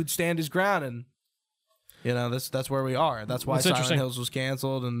 And like he would stand his ground, and you know, that's where we are. That's why Silent Hills was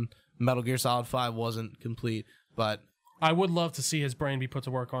canceled and Metal Gear Solid 5 wasn't complete. But I would love to see his brain be put to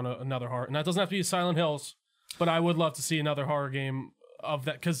work on another horror. And that doesn't have to be Silent Hills, but I would love to see another horror game of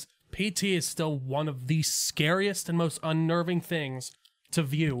that, because PT is still one of the scariest and most unnerving things to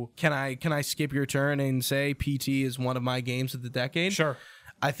view. Can I skip your turn and say PT is one of my games of the decade? Sure.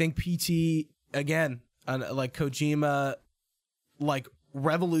 I think PT, again, like Kojima, like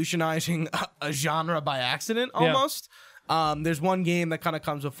revolutionizing a genre by accident almost. There's one game that kind of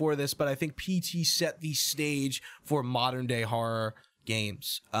comes before this, but I think PT set the stage for modern day horror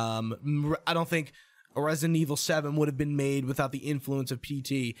games. I don't think Resident Evil 7 would have been made without the influence of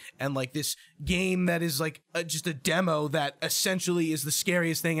PT, and like this game that is like just a demo that essentially is the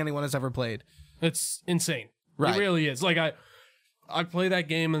scariest thing anyone has ever played. It's insane. Right. It really is. Like I play that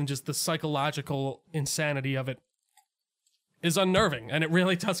game, and just the psychological insanity of it is unnerving, and it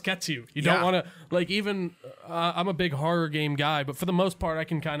really does get to you. You don't want to, like, even I'm a big horror game guy, but for the most part I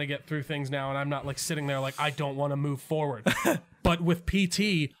can kind of get through things now, and I'm not like sitting there like I don't want to move forward. But with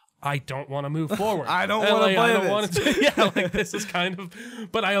PT, I don't want to move forward. I don't want to play this. Like this is kind of,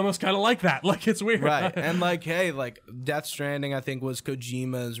 but I almost kind of like that. Like it's weird. Right. And like, hey, like Death Stranding, I think was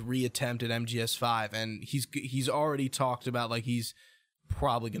Kojima's reattempt at MGS5, and he's already talked about like he's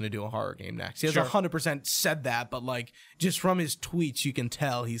probably going to do a horror game next. He has 100% said that, but like just from his tweets you can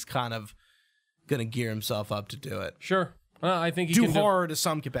tell he's kind of going to gear himself up to do it. Sure. I think he do can horror to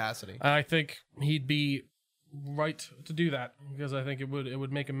some capacity. I think he'd be right to do that because I think it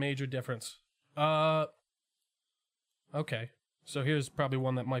would make a major difference. Okay, so here's probably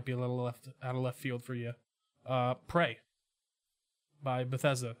one that might be a little out of left field for you. Prey by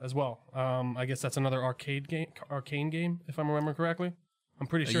Bethesda as well. I guess that's another arcane game, if I'm remembering correctly. I'm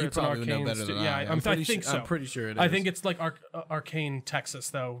pretty sure it's an arcane. I think so. I'm pretty sure it is. I think it's like Arcane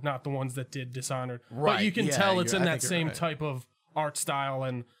Texas, though, not the ones that did Dishonored. Right. But you can tell it's in that same type of art style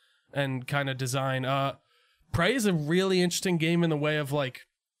and kind of design. Prey is a really interesting game in the way of like,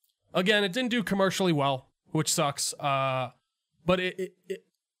 again, it didn't do commercially well, which sucks. But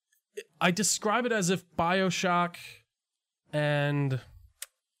I describe it as if BioShock and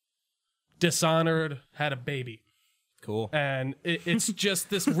Dishonored had a baby. Cool. And it's just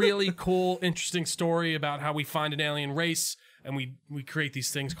this really cool, interesting story about how we find an alien race and we create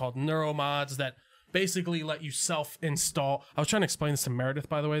these things called neuromods that basically let you self-install. I was trying to explain this to Meredith,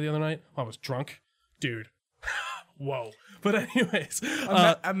 by the way, the other night while I was drunk. Dude. Whoa. But anyways.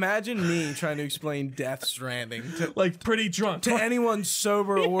 Imagine me trying to explain Death Stranding to, like, pretty drunk. To anyone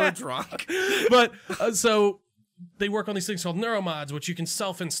sober or drunk. But, so, they work on these things called neuromods, which you can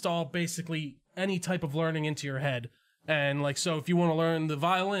self-install basically any type of learning into your head. And, like, so if you want to learn the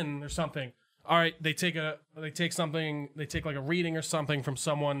violin or something, all right, they take like a reading or something from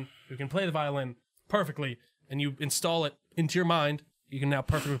someone who can play the violin perfectly, and you install it into your mind, you can now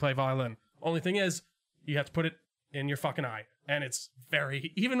perfectly play violin. Only thing is, you have to put it in your fucking eye. And it's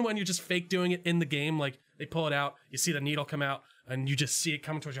even when you're just fake doing it in the game, like, they pull it out, you see the needle come out, and you just see it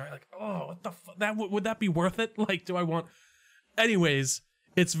coming towards your eye, like, oh, what the fuck, would that be worth it? Like, do I want... Anyways,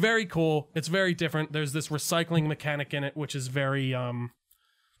 it's very cool, it's very different, there's this recycling mechanic in it, which is very,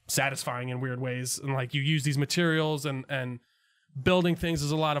 satisfying in weird ways, and, like, you use these materials, and building things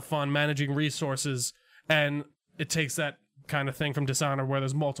is a lot of fun, managing resources, and it takes that kind of thing from Dishonored where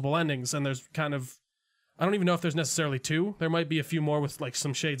there's multiple endings, and there's kind of... I don't even know if there's necessarily two. There might be a few more with like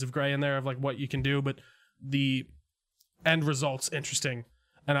some shades of gray in there of like what you can do, but the end result's interesting,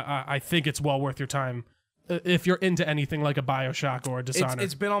 and I think it's well worth your time if you're into anything like a BioShock or a Dishonored.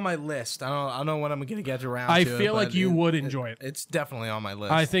 It's been on my list. I don't know when I'm gonna get around to it. I feel like you would enjoy it. It's definitely on my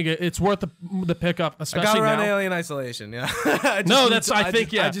list. I think it's worth the pickup, especially now. I got around Alien Isolation. Yeah. I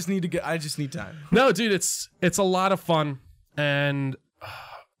just need time. No, dude, it's a lot of fun, and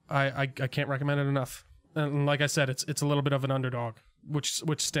I can't recommend it enough. And like I said, it's a little bit of an underdog, which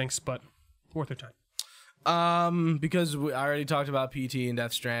stinks, but worth your time. Because I already talked about PT and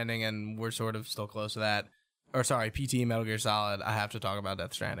Death Stranding, and we're sort of still close to that. Or sorry, PT and Metal Gear Solid. I have to talk about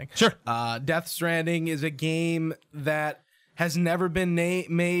Death Stranding. Sure. Death Stranding is a game that has never been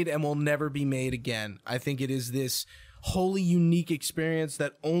made and will never be made again. I think it is this wholly unique experience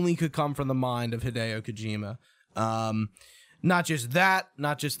that only could come from the mind of Hideo Kojima. Not just that,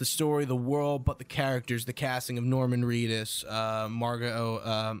 not just the story, the world, but the characters, the casting of Norman Reedus,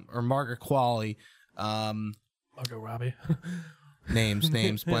 Margaret Qualley, Margot Robbie. names,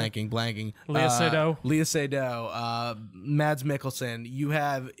 blanking. Lea Seydoux, Mads Mikkelsen. You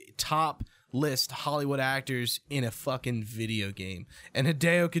have top list Hollywood actors in a fucking video game, and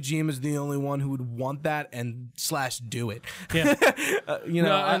Hideo Kojima is the only one who would want that and / do it. Yeah.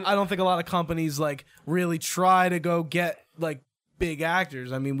 I don't think a lot of companies like really try to go get like big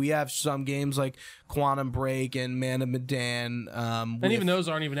actors. I mean, we have some games like Quantum Break and Man of Medan, and even those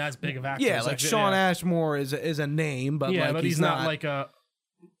aren't even as big of actors. Yeah, like Sean Ashmore is a name, but yeah, like but he's not like a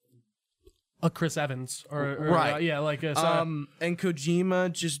Chris Evans or right. Like a, and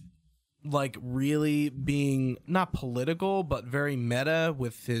Kojima just like really being not political but very meta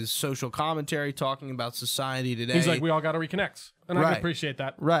with his social commentary, talking about society today. He's like, we all got to reconnect, and right. I can appreciate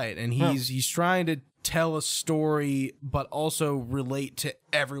that. Right, and he's trying to tell a story but also relate to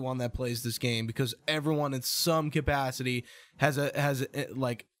everyone that plays this game, because everyone in some capacity has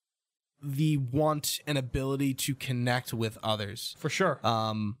like the want and ability to connect with others. For sure.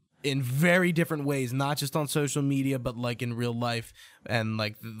 In very different ways, not just on social media, but like in real life. And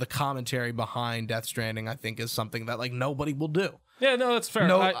like the commentary behind Death Stranding, I think, is something that like nobody will do. Yeah, no, that's fair.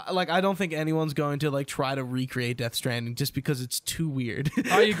 No, I don't think anyone's going to like try to recreate Death Stranding just because it's too weird.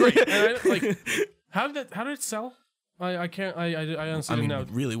 I agree. Like, how did it sell? I honestly didn't know.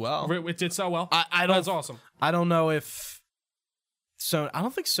 Really well. It did sell well. I don't. That's awesome. I don't know if. So I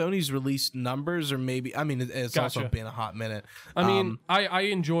don't think Sony's released numbers, or maybe it's also been a hot minute. I mean, I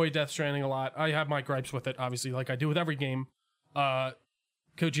enjoy Death Stranding a lot. I have my gripes with it, obviously, like I do with every game.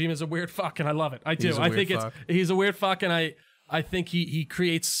 Kojima's a weird fuck, and I love it. I do. I think he's a weird fuck, and I think he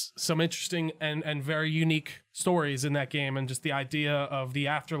creates some interesting and very unique stories in that game, and just the idea of the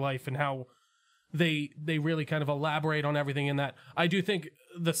afterlife and how they really kind of elaborate on everything in that. I do think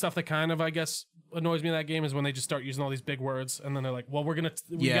the stuff that kind of, I guess, annoys me in that game is when they just start using all these big words and then they're like, well, we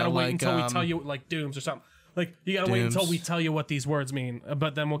gotta wait until we tell you, like Dooms or something. Like, you gotta wait until we tell you what these words mean,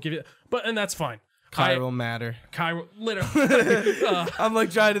 but then we'll give you. And that's fine. Chiral matter. Chiral, literally. I'm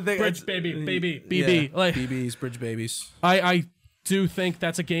like trying to think. Bridge baby, BB. Yeah, like BBs, bridge babies. I do think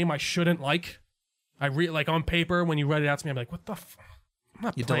that's a game I shouldn't like. Like on paper, when you read it out to me, I'm like, what the I'm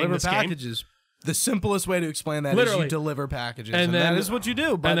not playing this game. You deliver packages. The simplest way to explain that is you deliver packages. And then, that is what you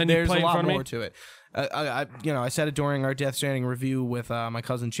do, but then there's a lot more to it. I said it during our Death Stranding review with my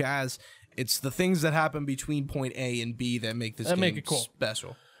cousin Chaz. It's the things that happen between point A and B that make this game cool.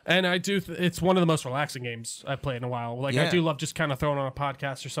 special. And I do. It's one of the most relaxing games I've played in a while. Like, I do love just kind of throwing on a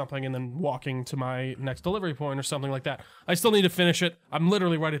podcast or something and then walking to my next delivery point or something like that. I still need to finish it. I'm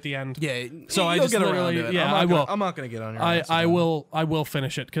literally right at the end. Yeah. So I just literally, I will. I'm not gonna get on your. I will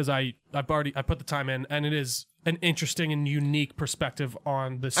finish it because I put the time in, and it is an interesting and unique perspective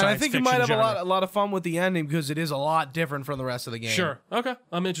on the science fiction. And I think you might have a lot of fun with the ending because it is a lot different from the rest of the game. Sure. Okay.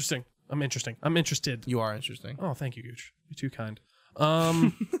 I'm interested. You are interesting. Oh, thank you, Gooch. You're too kind.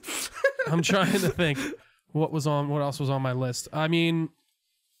 I'm trying to think what else was on my list. I mean,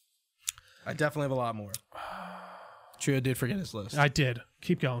 I definitely have a lot more. Trio did forget his list. I did.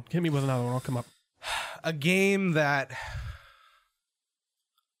 Keep going. Hit me with another one. I'll come up. A game that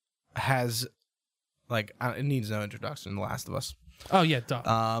has, like, it needs no introduction. The Last of Us. Oh yeah, duh.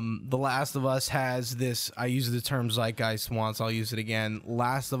 The Last of Us has this. I use the term zeitgeist once. I'll use it again.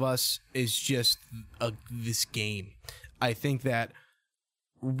 Last of Us is just this game. I think that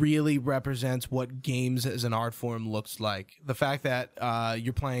really represents what games as an art form looks like. The fact that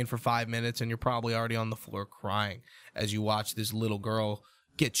you're playing for 5 minutes and you're probably already on the floor crying as you watch this little girl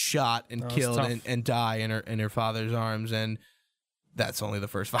get shot and killed and die in her father's arms, and that's only the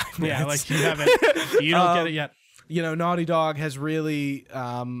first 5 minutes. Yeah, like you don't get it yet. You know, Naughty Dog has really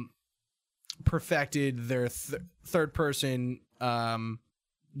perfected their third-person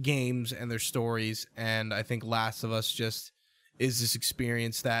games and their stories, and I think Last of Us just is this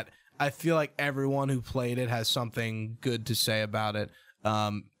experience that I feel like everyone who played it has something good to say about it.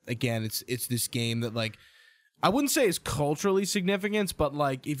 Again, it's this game that, like, I wouldn't say is culturally significant, but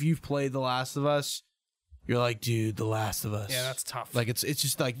like if you've played The Last of Us, you're like, dude, The Last of Us. Yeah, that's tough. Like it's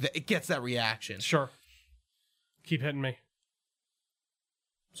just like it gets that reaction. Sure. Keep hitting me.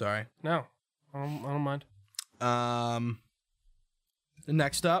 Sorry. No, I don't mind.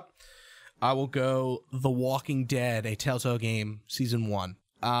 Next up, I will go The Walking Dead, a Telltale game, Season 1.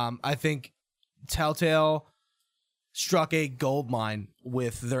 I think Telltale struck a gold mine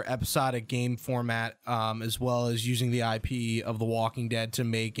with their episodic game format, as well as using the IP of The Walking Dead to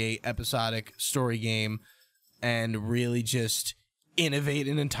make a episodic story game and really just innovate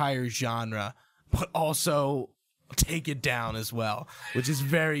an entire genre, but also take it down as well, which is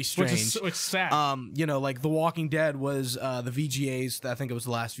very strange. Which is sad. You know, like The Walking Dead was the VGAs. I think it was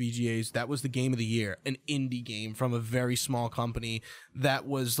the last VGAs. That was the game of the year, an indie game from a very small company that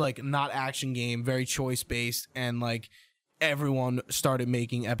was like not action game, very choice based, and like everyone started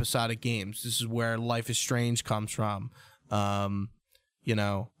making episodic games. This is where Life is Strange comes from. You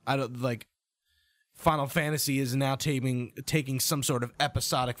know, I don't like. Final Fantasy is now taking some sort of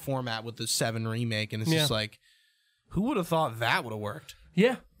episodic format with the 7 remake, and it's just like, who would have thought that would have worked?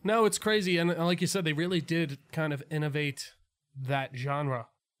 Yeah. No, it's crazy. And like you said, they really did kind of innovate that genre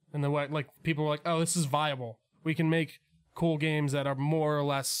in the way, like, people were like, oh, this is viable. We can make cool games that are more or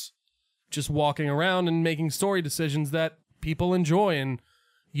less just walking around and making story decisions that people enjoy, and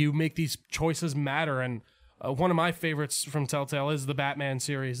you make these choices matter. And one of my favorites from Telltale is the Batman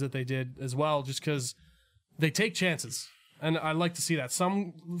series that they did as well, just because they take chances. And I like to see that.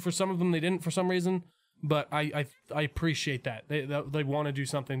 For some of them, they didn't for some reason. But I appreciate that. They want to do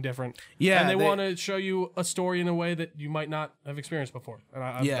something different. Yeah. And they want to show you a story in a way that you might not have experienced before. And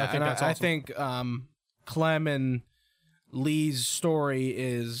I think that's awesome. I think Clem and Lee's story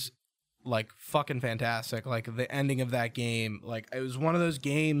is like fucking fantastic. Like the ending of that game, like it was one of those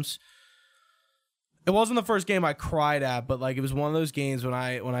games. It wasn't the first game I cried at, but like it was one of those games when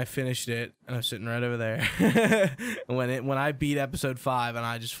I finished it, and I was sitting right over there. when I beat episode 5, and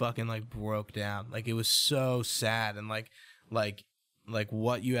I just fucking like broke down. Like it was so sad, and like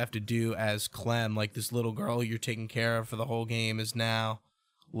what you have to do as Clem, like this little girl you're taking care of for the whole game, is now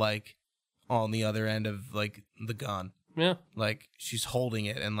like on the other end of like the gun. Yeah. Like she's holding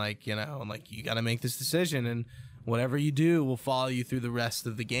it, and like, you know, and like you got to make this decision, and whatever you do will follow you through the rest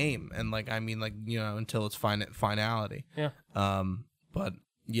of the game. And like, I mean, like, you know, until its finality. Yeah. But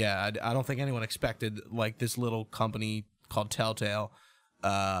yeah, I don't think anyone expected like this little company called Telltale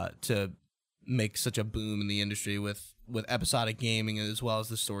to make such a boom in the industry with with episodic gaming as well as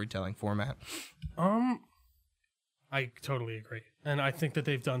the storytelling format. I totally agree. And I think that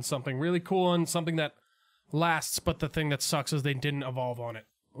they've done something really cool and something that lasts, but the thing that sucks is they didn't evolve on it,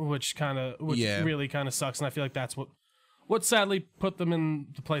 which really kind of sucks. And I feel like that's what sadly put them in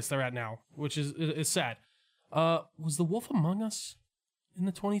the place they're at now, which is sad. Was The Wolf Among Us in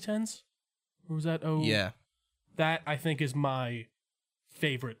the 2010s? Or was that? Oh, yeah. That I think is my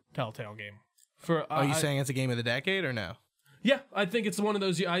favorite Telltale game. Are you saying it's a game of the decade or no? Yeah, I think it's one of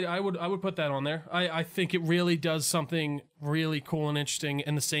those. I would put that on there. I think it really does something really cool and interesting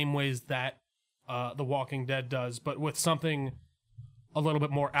in the same ways that The Walking Dead does, but with something a little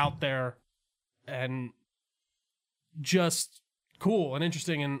bit more out there and just cool and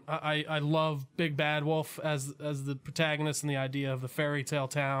interesting. And I love Big Bad Wolf as the protagonist and the idea of the fairy tale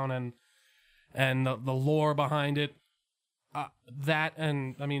town and the lore behind it. That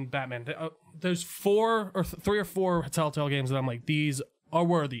and I mean Batman. There's 3 or 4 Telltale games that I'm like, these are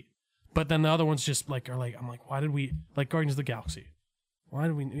worthy, but then the other ones just like are like, I'm like, why did we like Guardians of the Galaxy? Why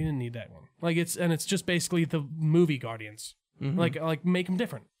did we didn't need that one? Like it's just basically the movie Guardians. Mm-hmm. Like make them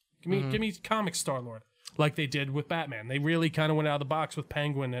different. Give me comic Star-Lord like they did with Batman. They really kind of went out of the box with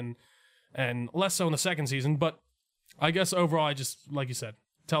Penguin and less so in the second season, but I guess overall I just like you said,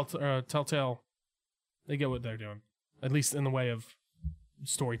 Telltale, they get what they're doing. At least in the way of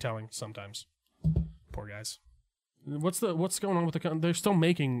storytelling sometimes. Poor guys. What's going on with they're still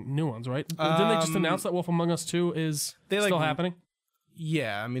making new ones, right? Didn't they just announce that Wolf Among Us 2 is still happening?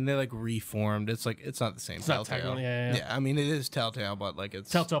 Yeah, I mean they like reformed. It's like it's not the same it's Telltale. Yeah, I mean it is Telltale, but like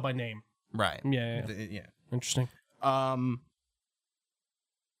it's Telltale by name. Right. Yeah. Interesting.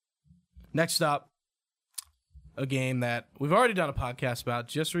 Next up, a game that we've already done a podcast about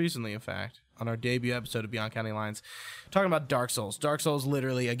just recently, in fact, on our debut episode of Beyond County Lines, talking about Dark Souls. Dark Souls,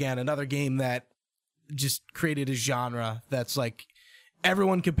 literally, again, another game that just created a genre that's like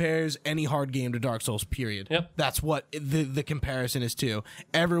everyone compares any hard game to Dark Souls, period. Yep. That's what the comparison is to.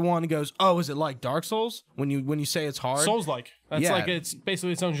 Everyone goes, oh, is it like Dark Souls? When you say it's hard? Souls-like. That's like it's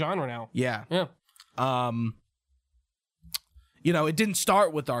basically its own genre now. Yeah. Yeah. It didn't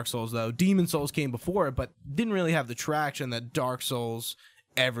start with Dark Souls, though. Demon Souls came before it, but didn't really have the traction that Dark Souls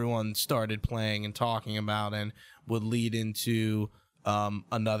everyone started playing and talking about and would lead into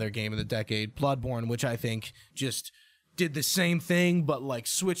another game of the decade, Bloodborne, which I think just did the same thing, but like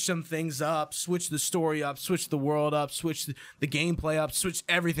switched some things up, switched the story up, switched the world up, switched the gameplay up, switched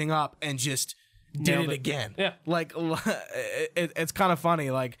everything up, and just did it again. Yeah. Like, it's kind of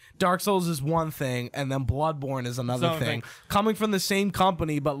funny. Like, Dark Souls is one thing, and then Bloodborne is another thing. Coming from the same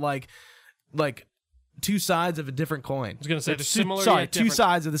company, but like two sides of a different coin. I was gonna say they're similar. Sorry, two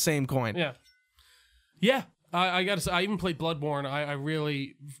sides of the same coin. Yeah. Yeah. I gotta say, I even played Bloodborne. I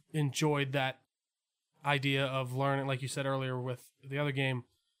really enjoyed that idea of learning, like you said earlier with the other game,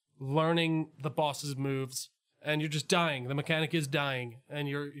 learning the boss's moves, and you're just dying. The mechanic is dying, and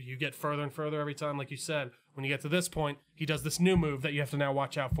you get further and further every time. Like you said, when you get to this point, he does this new move that you have to now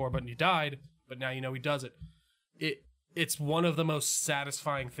watch out for. But you died, but now you know he does it. It's one of the most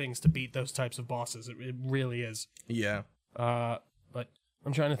satisfying things to beat those types of bosses. It really is. Yeah. But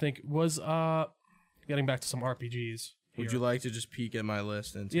I'm trying to think. Was getting back to some RPGs. Here. Would you like to just peek at my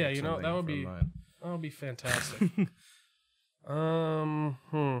list and that would be fantastic.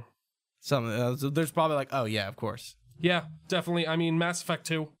 There's probably like, oh yeah, of course. Yeah, definitely. I mean, Mass Effect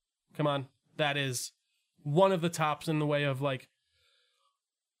 2. Come on, that is one of the tops in the way of like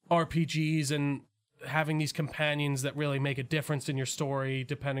RPGs and having these companions that really make a difference in your story,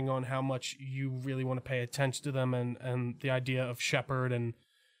 depending on how much you really want to pay attention to them, and the idea of Shepard and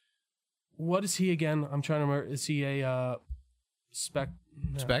what is he again? I'm trying to remember. Is he a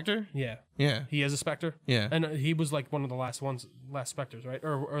Spectre? Yeah. Yeah. He is a Spectre? Yeah. And he was like one of the last Spectres, right?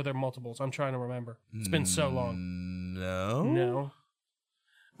 Or are there multiples? I'm trying to remember. It's been so long. No.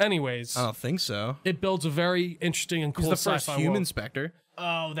 Anyways. I don't think so. It builds a very interesting and cool He's the first human world. Spectre.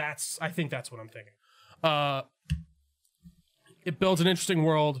 Oh, I think that's what I'm thinking. It builds an interesting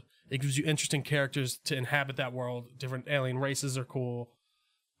world. It gives you interesting characters to inhabit that world. Different alien races are cool.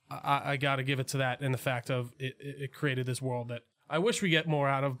 I got to give it to that in the fact of it created this world that I wish we get more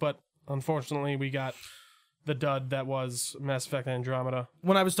out of, but unfortunately we got the dud that was Mass Effect Andromeda.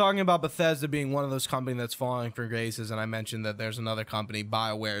 When I was talking about Bethesda being one of those companies that's falling for graces, and I mentioned that there's another company,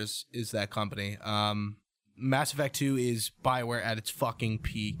 BioWare is that company. Mass Effect 2 is BioWare at its fucking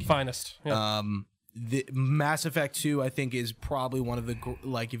peak. Finest. Yeah. the Mass Effect 2, I think, is probably one of the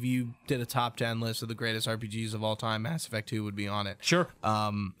like if you did a top 10 list of the greatest RPGs of all time, Mass Effect 2 would be on it. Sure.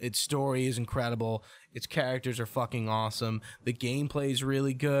 Its story is incredible. Its characters are fucking awesome. The gameplay is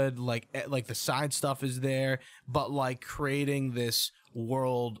really good. Like the side stuff is there, but like creating this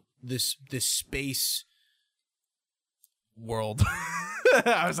world, this space world.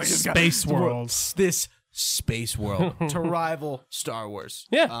 I was like, space world. This space world to rival Star Wars.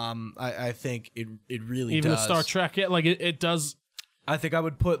 Yeah. I think it really even does. the Star Trek, yeah, like it does. I think I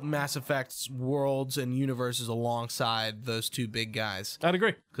would put Mass Effect's worlds and universes alongside those two big guys. I'd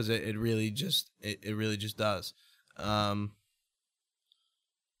agree because it really just does. No,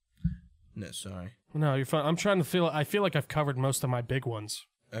 sorry. No, you're fine. I'm trying to feel. I feel like I've covered most of my big ones.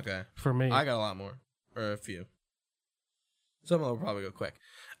 Okay. For me, I got a lot more, or a few. Some of them will probably go quick.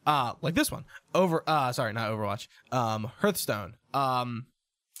 Like this one. Sorry, not Overwatch. Hearthstone.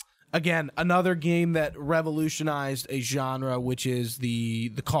 Again, another game that revolutionized a genre, which is the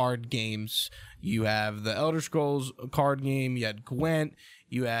card games. You have the Elder Scrolls card game, you had Gwent,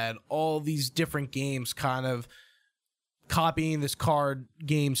 you had all these different games kind of copying this card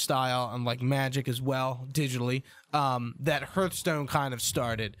game style, and like Magic as well, digitally, that Hearthstone kind of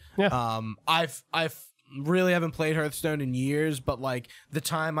started. Yeah. I've really haven't played Hearthstone in years, but like the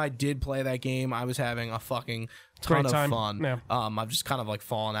time I did play that game, I was having a fucking ton of fun. Yeah. I've just kind of like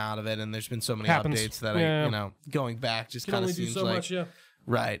fallen out of it, and there's been so many Happens. updates that Yeah. I, going back just You can kind of only do seems so like much, yeah.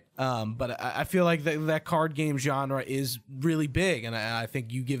 right. But I feel like that card game genre is really big, and I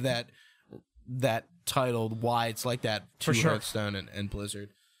think you give that title why it's like that to For sure. Hearthstone and Blizzard.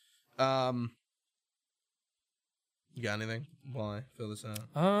 You got anything while I fill this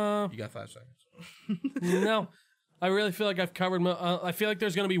out? You got 5 seconds. No, I really feel like I've covered. I feel like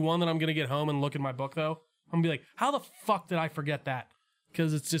there's gonna be one that I'm gonna get home and look in my book though. I'm gonna be like, how the fuck did I forget that?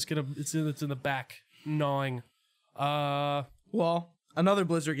 Because it's just gonna it's in the back gnawing. Well, another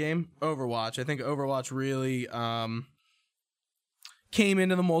Blizzard game, Overwatch. I think Overwatch really came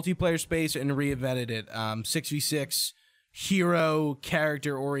into the multiplayer space and reinvented it. 6v6 hero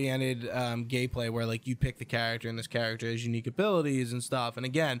character oriented gameplay where like you pick the character and this character has unique abilities and stuff. And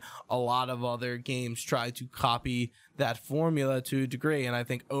again, a lot of other games try to copy that formula to a degree, and I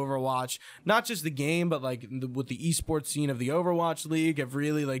think Overwatch, not just the game but like with the esports scene of the Overwatch League, have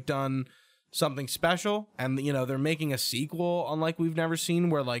really like done something special. And they're making a sequel unlike we've never seen,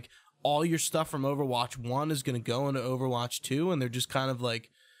 where like all your stuff from Overwatch 1 is going to go into Overwatch 2, and they're just kind of like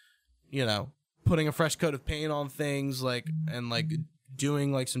putting a fresh coat of paint on things, like, and like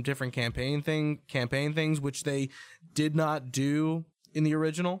doing like some different campaign things, which they did not do in the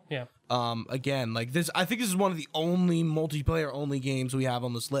original. Yeah. Again, like this, I think this is one of the only multiplayer only games we have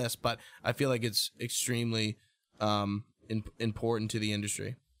on this list, but I feel like it's extremely important to the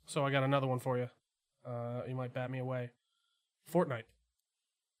industry. So I got another one for you. You might bat me away. Fortnite.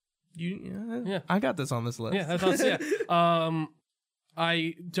 Yeah. I got this on this list. Yeah, that's yeah.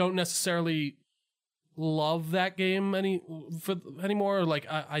 I don't necessarily love that game anymore. Like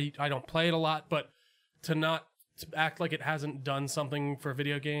I don't play it a lot, but to act like it hasn't done something for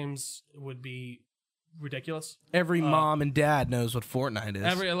video games would be ridiculous. Every mom and dad knows what Fortnite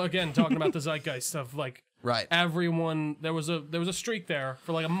is. Again, talking about the zeitgeist of like right. Everyone, there was a streak there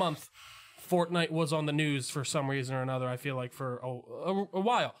for like a month. Fortnite was on the news for some reason or another. I feel like for a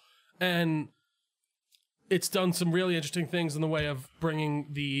while, and it's done some really interesting things in the way of bringing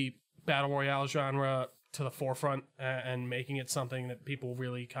the battle royale genre to the forefront and making it something that people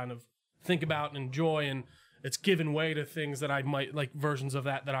really kind of think about and enjoy. And it's given way to things that I might like, versions of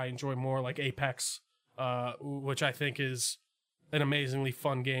that I enjoy more, like Apex, which I think is an amazingly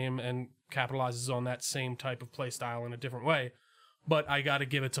fun game and capitalizes on that same type of play style in a different way. But I got to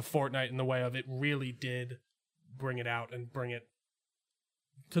give it to Fortnite in the way of it really did bring it out and bring it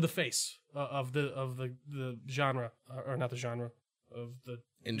to the face of the genre, or not the genre, of the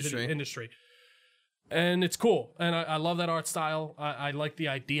industry. And it's cool, and I love that art style. I like the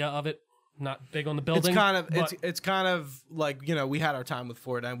idea of it. Not big on the building. It's kind of like, we had our time with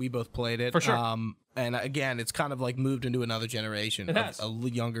Fortnite. We both played it for sure. And again, it's kind of like moved into another generation of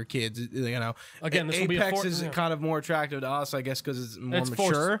younger kids. Again, this Apex is kind of more attractive to us, I guess, because it's more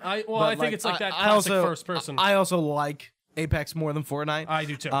mature. I think it's like that classic first person. I also like Apex more than Fortnite. I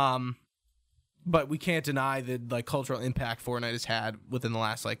do too. But we can't deny the like cultural impact Fortnite has had within the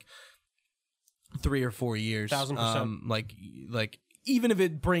last like 3 or 4 years. 1000%. Like even if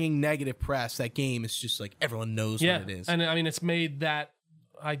it bringing negative press, that game is just like everyone knows what it is. And I mean, it's made that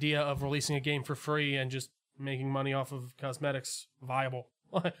idea of releasing a game for free and just making money off of cosmetics viable.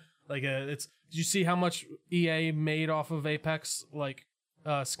 Like did you see how much EA made off of Apex, like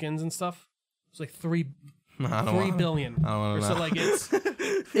skins and stuff? It's like 3 3 billion. I don't want to know. So like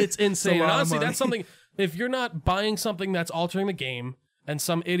it's insane. And honestly, that's something. If you're not buying something that's altering the game, and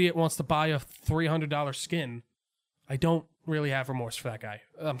some idiot wants to buy a $300 skin, I don't really have remorse for that guy.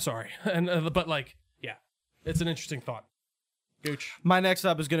 I'm sorry, but like, yeah, it's an interesting thought. Gooch. My next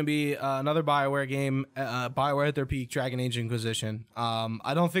up is going to be another BioWare game, BioWare at their peak, Dragon Age Inquisition.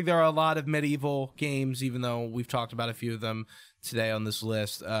 I don't think there are a lot of medieval games, even though we've talked about a few of them today on this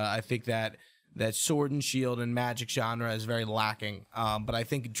list. I think that sword and shield and magic genre is very lacking. But I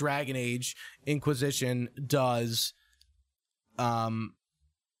think Dragon Age Inquisition does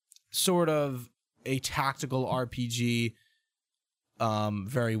sort of a tactical RPG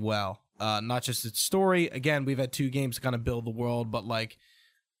very well. Not just its story. Again, we've had 2 games to kind of build the world, but like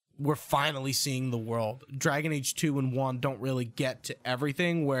we're finally seeing the world. Dragon Age 2 and 1 don't really get to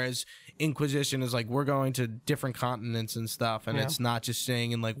everything, whereas Inquisition is like we're going to different continents and stuff, and it's not just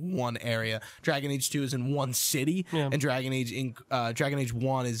staying in like one area. Dragon Age 2 is in one city, and Dragon Age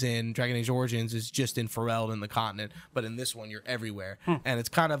 1 is in Dragon Age Origins is just in Ferelden, the continent, but in this one you're everywhere. And it's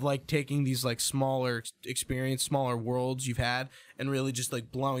kind of like taking these like smaller worlds you've had and really just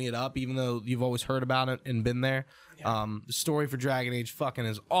like blowing it up, even though you've always heard about it and been there. The story for Dragon Age fucking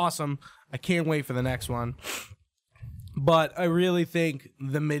is awesome. I can't wait for the next one. But I really think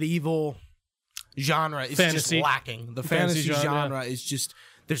the medieval genre is just lacking. The fantasy genre is just,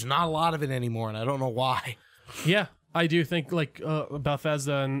 there's not a lot of it anymore, and I don't know why. Yeah, I do think like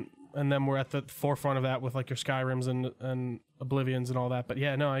Bethesda and them were at the forefront of that with like your Skyrims and Oblivions and all that. But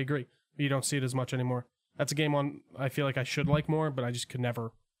yeah, no, I agree. You don't see it as much anymore. That's a game I feel like I should like more, but I just could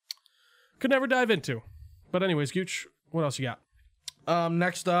never dive into. But anyways, Gooch, what else you got?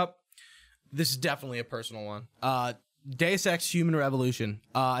 Next up, this is definitely a personal one. Deus Ex Human Revolution.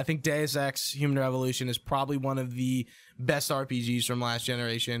 I think Deus Ex Human Revolution is probably one of the best RPGs from last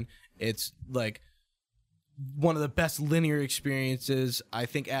generation. It's like one of the best linear experiences. I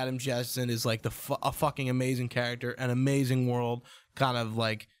think Adam Jensen is like a fucking amazing character, an amazing world, kind of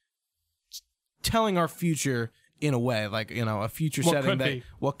like telling our future in a way, like, you know, a future setting that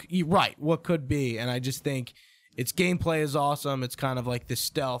what could be. And I just think its gameplay is awesome. It's kind of like this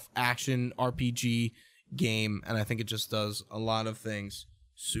stealth action RPG game, and I think it just does a lot of things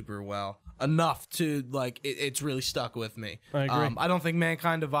super well, enough to like it's really stuck with me. I agree. I don't think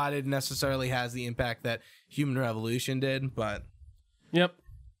Mankind Divided necessarily has the impact that Human Revolution did, but hold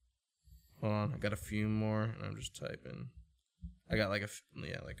on, I got a few more, and I'm just typing. I got like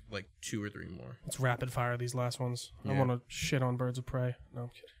like 2 or 3 more. Let's rapid fire these last ones. I want to shit on Birds of Prey. No, I'm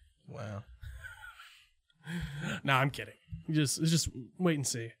kidding. Wow. No, I'm kidding. Just wait and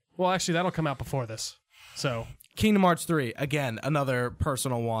see. Well, actually, that'll come out before this. So Kingdom Hearts 3, again, another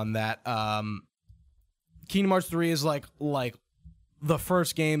personal one that Kingdom Hearts 3 is like the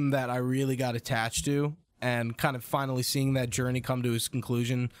first game that I really got attached to, and kind of finally seeing that journey come to its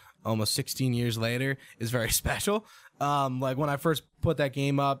conclusion almost 16 years later is very special. Like when I first put that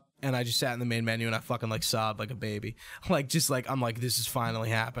game up and I just sat in the main menu and I fucking like sobbed like a baby. Like just like I'm like, this is finally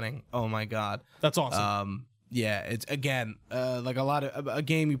happening. Oh my god. That's awesome. Yeah, it's again like a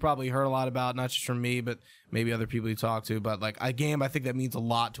game you probably heard a lot about, not just from me, but maybe other people you talk to, but like a game I think that means a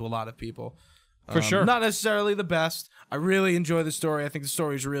lot to a lot of people. For sure. Not necessarily the best. I really enjoy the story. I think the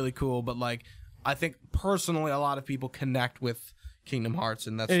story is really cool, but like I think personally a lot of people connect with Kingdom Hearts,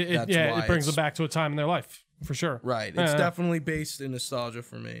 and that's why it brings them back to a time in their life, for sure. Right. It's definitely based in nostalgia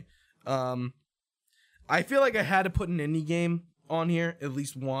for me. I feel like I had to put an indie game on here, at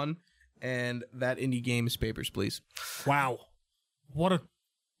least one, and that indie game is Papers, Please. Wow. What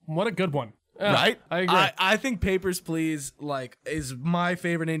a good one. Right? I agree. I think Papers, Please like is my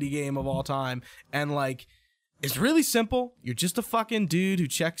favorite indie game of all time, and like it's really simple. You're just a fucking dude who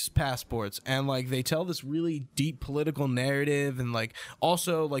checks passports, and like they tell this really deep political narrative, and like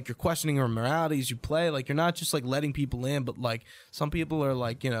also like you're questioning your morality as you play. Like you're not just like letting people in, but like some people are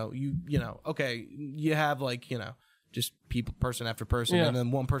like, you know, okay, you have like, you know, just person after person, and then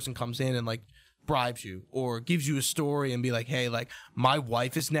one person comes in and like bribes you or gives you a story and be like, hey, like my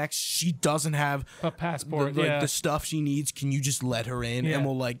wife is next, she doesn't have a passport, the stuff she needs, can you just let her in? And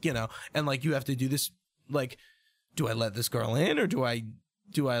we'll like, you know, and like you have to do this, like, do I let this girl in or do I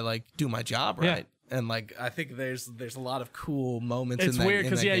like do my job right? And like I think there's a lot of cool moments it's in that.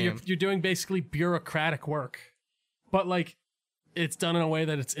 It's weird because you're doing basically bureaucratic work, but like it's done in a way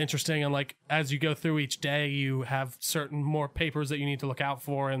that it's interesting, and like as you go through each day you have certain more papers that you need to look out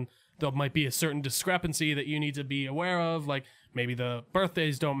for, and there might be a certain discrepancy that you need to be aware of, like maybe the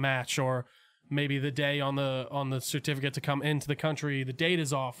birthdays don't match, or maybe the day on the certificate to come into the country, the date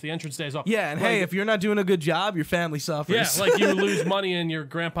is off, the entrance day is off. Yeah, and like, hey, if you're not doing a good job, your family suffers. Yeah, like you lose money and your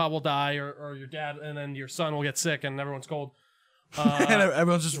grandpa will die, or your dad, and then your son will get sick, and everyone's cold. And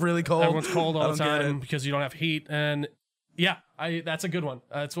everyone's just really cold. Everyone's cold all the time because you don't have heat. And yeah, that's a good one.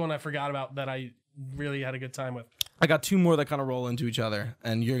 That's one I forgot about that I really had a good time with. I got two more that kind of roll into each other,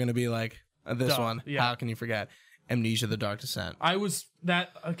 and you're gonna be like, this one. Yeah. How can you forget? Amnesia: The Dark Descent.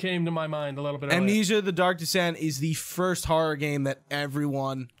 That came to my mind a little bit earlier. Amnesia: The Dark Descent is the first horror game that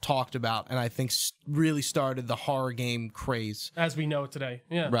everyone talked about, and I think really started the horror game craze as we know it today.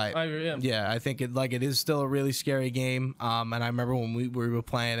 Yeah, right. I think it is still a really scary game. And I remember when we were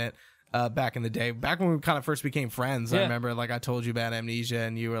playing it back in the day, back when we kind of first became friends. Yeah. I remember I told you about Amnesia,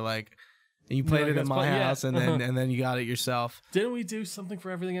 and you were like. And you played it at my house, and then you got it yourself. Didn't we do something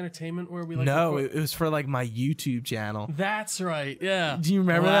for Everything Entertainment where we No, it was for my YouTube channel. That's right. Yeah. Do you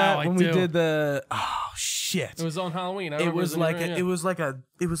remember that when we did the? Oh shit! It was on Halloween. It was like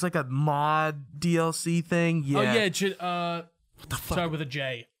a mod DLC thing. Yeah. Oh yeah. What the fuck? Started with a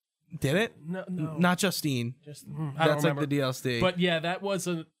J. Did it? No. Not Justine. That's like the DLC. But yeah, that was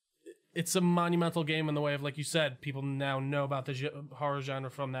it's a monumental game in the way of, like you said, people now know about the horror genre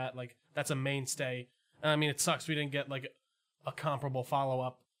from that. Like, that's a mainstay. I mean, it sucks we didn't get, a comparable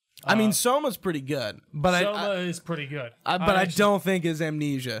follow-up. I mean, Soma's pretty good. But Soma is pretty good. I don't think is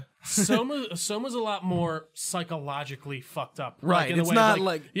Amnesia. Soma's a lot more psychologically fucked up. Right. It's not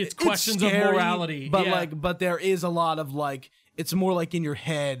it's questions of morality. But but there is a lot of, it's more in your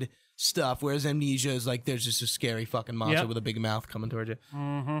head stuff, whereas Amnesia is there's just a scary fucking monster with a big mouth coming towards you.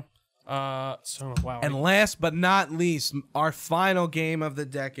 Mm-hmm. Wow. And last but not least, our final game of the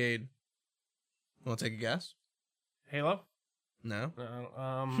decade. Want to take a guess? Halo? No.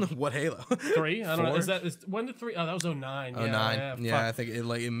 What Halo? 3? I don't know. When did 3? Oh, that was 09. 09. Yeah, I think it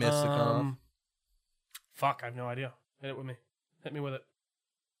missed the cutoff. Fuck, I have no idea. Hit it with me. Hit me with it.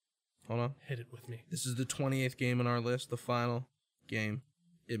 Hold on. Hit it with me. This is the 28th game on our list, the final game.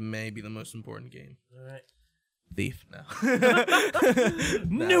 It may be the most important game. All right. Thief. No.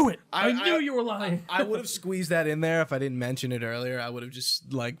 Knew it. I knew you were lying. I would have squeezed that in there if I didn't mention it earlier. I would have just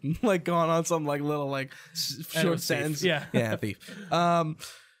gone on some little short sentence. Thief. Yeah. Yeah, Thief.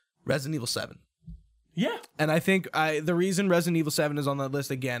 Resident Evil 7. Yeah. And I think the reason Resident Evil 7 is on that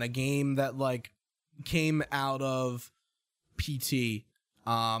list again, a game that came out of PT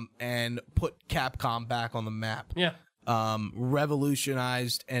and put Capcom back on the map. Yeah.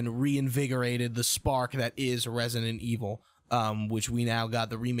 Revolutionized and reinvigorated the spark that is Resident Evil, which we now got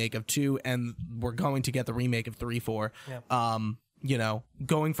the remake of 2, and we're going to get the remake of 3 for. Yeah.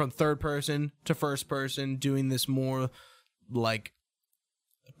 Going from third person to first person, doing this more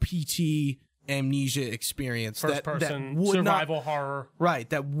PT Amnesia experience. First person survival horror. Right.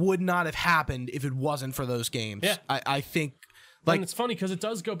 That would not have happened if it wasn't for those games. Yeah. I think and it's funny because it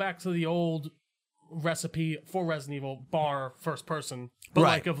does go back to the old recipe for Resident Evil bar first person, but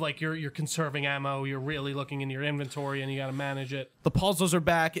right. You're conserving ammo, you're really looking in your inventory and you got to manage it. The puzzles are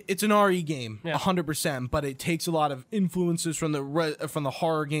back. It's an RE game, 100%, but it takes a lot of influences from the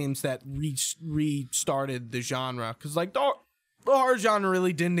horror games that restarted the genre, because the horror genre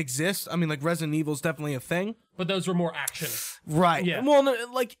really didn't exist. I mean, Resident Evil is definitely a thing, but those were more action. Right. Yeah. Well, no,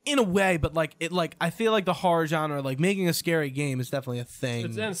 in a way, but I feel like the horror genre, making a scary game is definitely a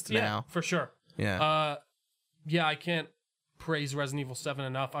thing now. Yeah, for sure. Yeah. I can't praise Resident Evil 7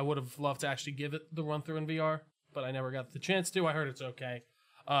 enough. I would have loved to actually give it the run through in VR, but I never got the chance to. I heard it's okay.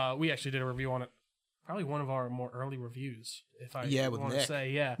 We actually did a review on it. Probably one of our more early reviews, if I want to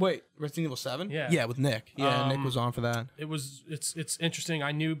say. Yeah. Wait, Resident Evil 7? Yeah. Yeah, with Nick. Yeah, Nick was on for that. It's interesting.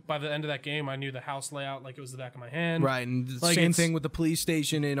 I knew by the end of that game, I knew the house layout like it was the back of my hand. Right, and same thing with the police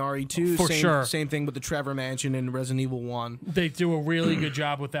station in RE2. For sure. Same thing with the Trevor Mansion in Resident Evil 1. They do a really good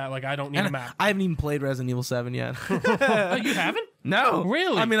job with that. I don't need a map. I haven't even played Resident Evil 7 yet. Oh, you haven't? No.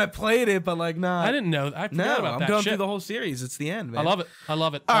 Really? I mean, I played it, but nah. I didn't know. I forgot about that. I'm going through the whole series. It's the end, man. I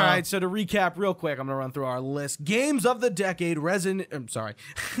love it. All right, so to recap real quick, I'm going to run through our list. Games of the decade, I'm sorry.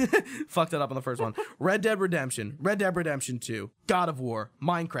 Fucked it up on the first one. Red Dead Redemption, Red Dead Redemption 2, God of War,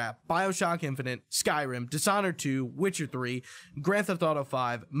 Minecraft, BioShock Infinite, Skyrim, Dishonored 2, Witcher 3, Grand Theft Auto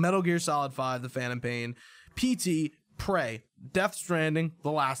 5, Metal Gear Solid 5, The Phantom Pain, PT, Prey, Death Stranding, The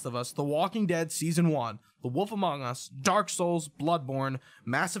Last of Us, The Walking Dead Season 1, The Wolf Among Us, Dark Souls, Bloodborne,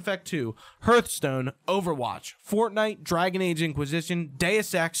 Mass Effect 2, Hearthstone, Overwatch, Fortnite, Dragon Age Inquisition,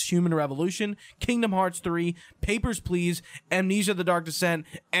 Deus Ex, Human Revolution, Kingdom Hearts 3, Papers, Please, Amnesia: The Dark Descent,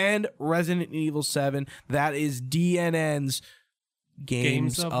 and Resident Evil 7. That is DNN's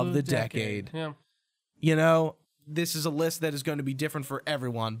Games of the Decade. Yeah. You know, this is a list that is going to be different for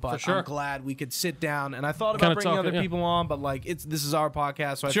everyone, but sure. I'm glad we could sit down. And I thought about bringing other people on, but like this is our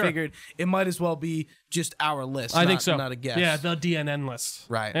podcast, so I figured it might as well be just our list. I think so. Not a guest. Yeah, the DNN list.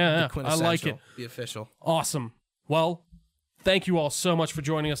 Right. Yeah, the quintessential, I like it. The official. Awesome. Well, thank you all so much for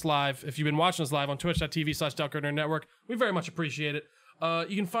joining us live. If you've been watching us live on twitch.tv/Delco Nerd Network, we very much appreciate it.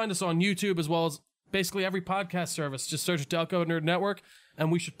 You can find us on YouTube as well as basically every podcast service. Just search Delco Nerd Network,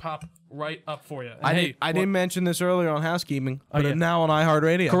 and we should pop right up for you. And I didn't mention this earlier on housekeeping, but now on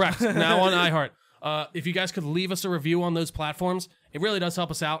iHeartRadio. Correct. Now on iHeart. If you guys could leave us a review on those platforms, it really does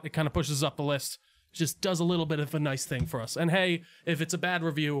help us out. It kind of pushes up the list. Just does a little bit of a nice thing for us. And hey, if it's a bad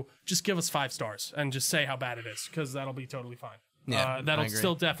review, just give us 5 stars and just say how bad it is, because that'll be totally fine. Yeah, that'll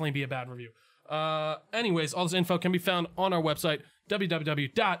still definitely be a bad review. Anyways, all this info can be found on our website,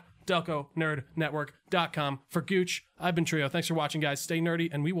 www.delconerdnetwork.com. For Gooch, I've been Trio. Thanks for watching, guys. Stay nerdy,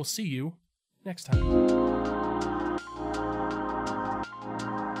 and we will see you next time.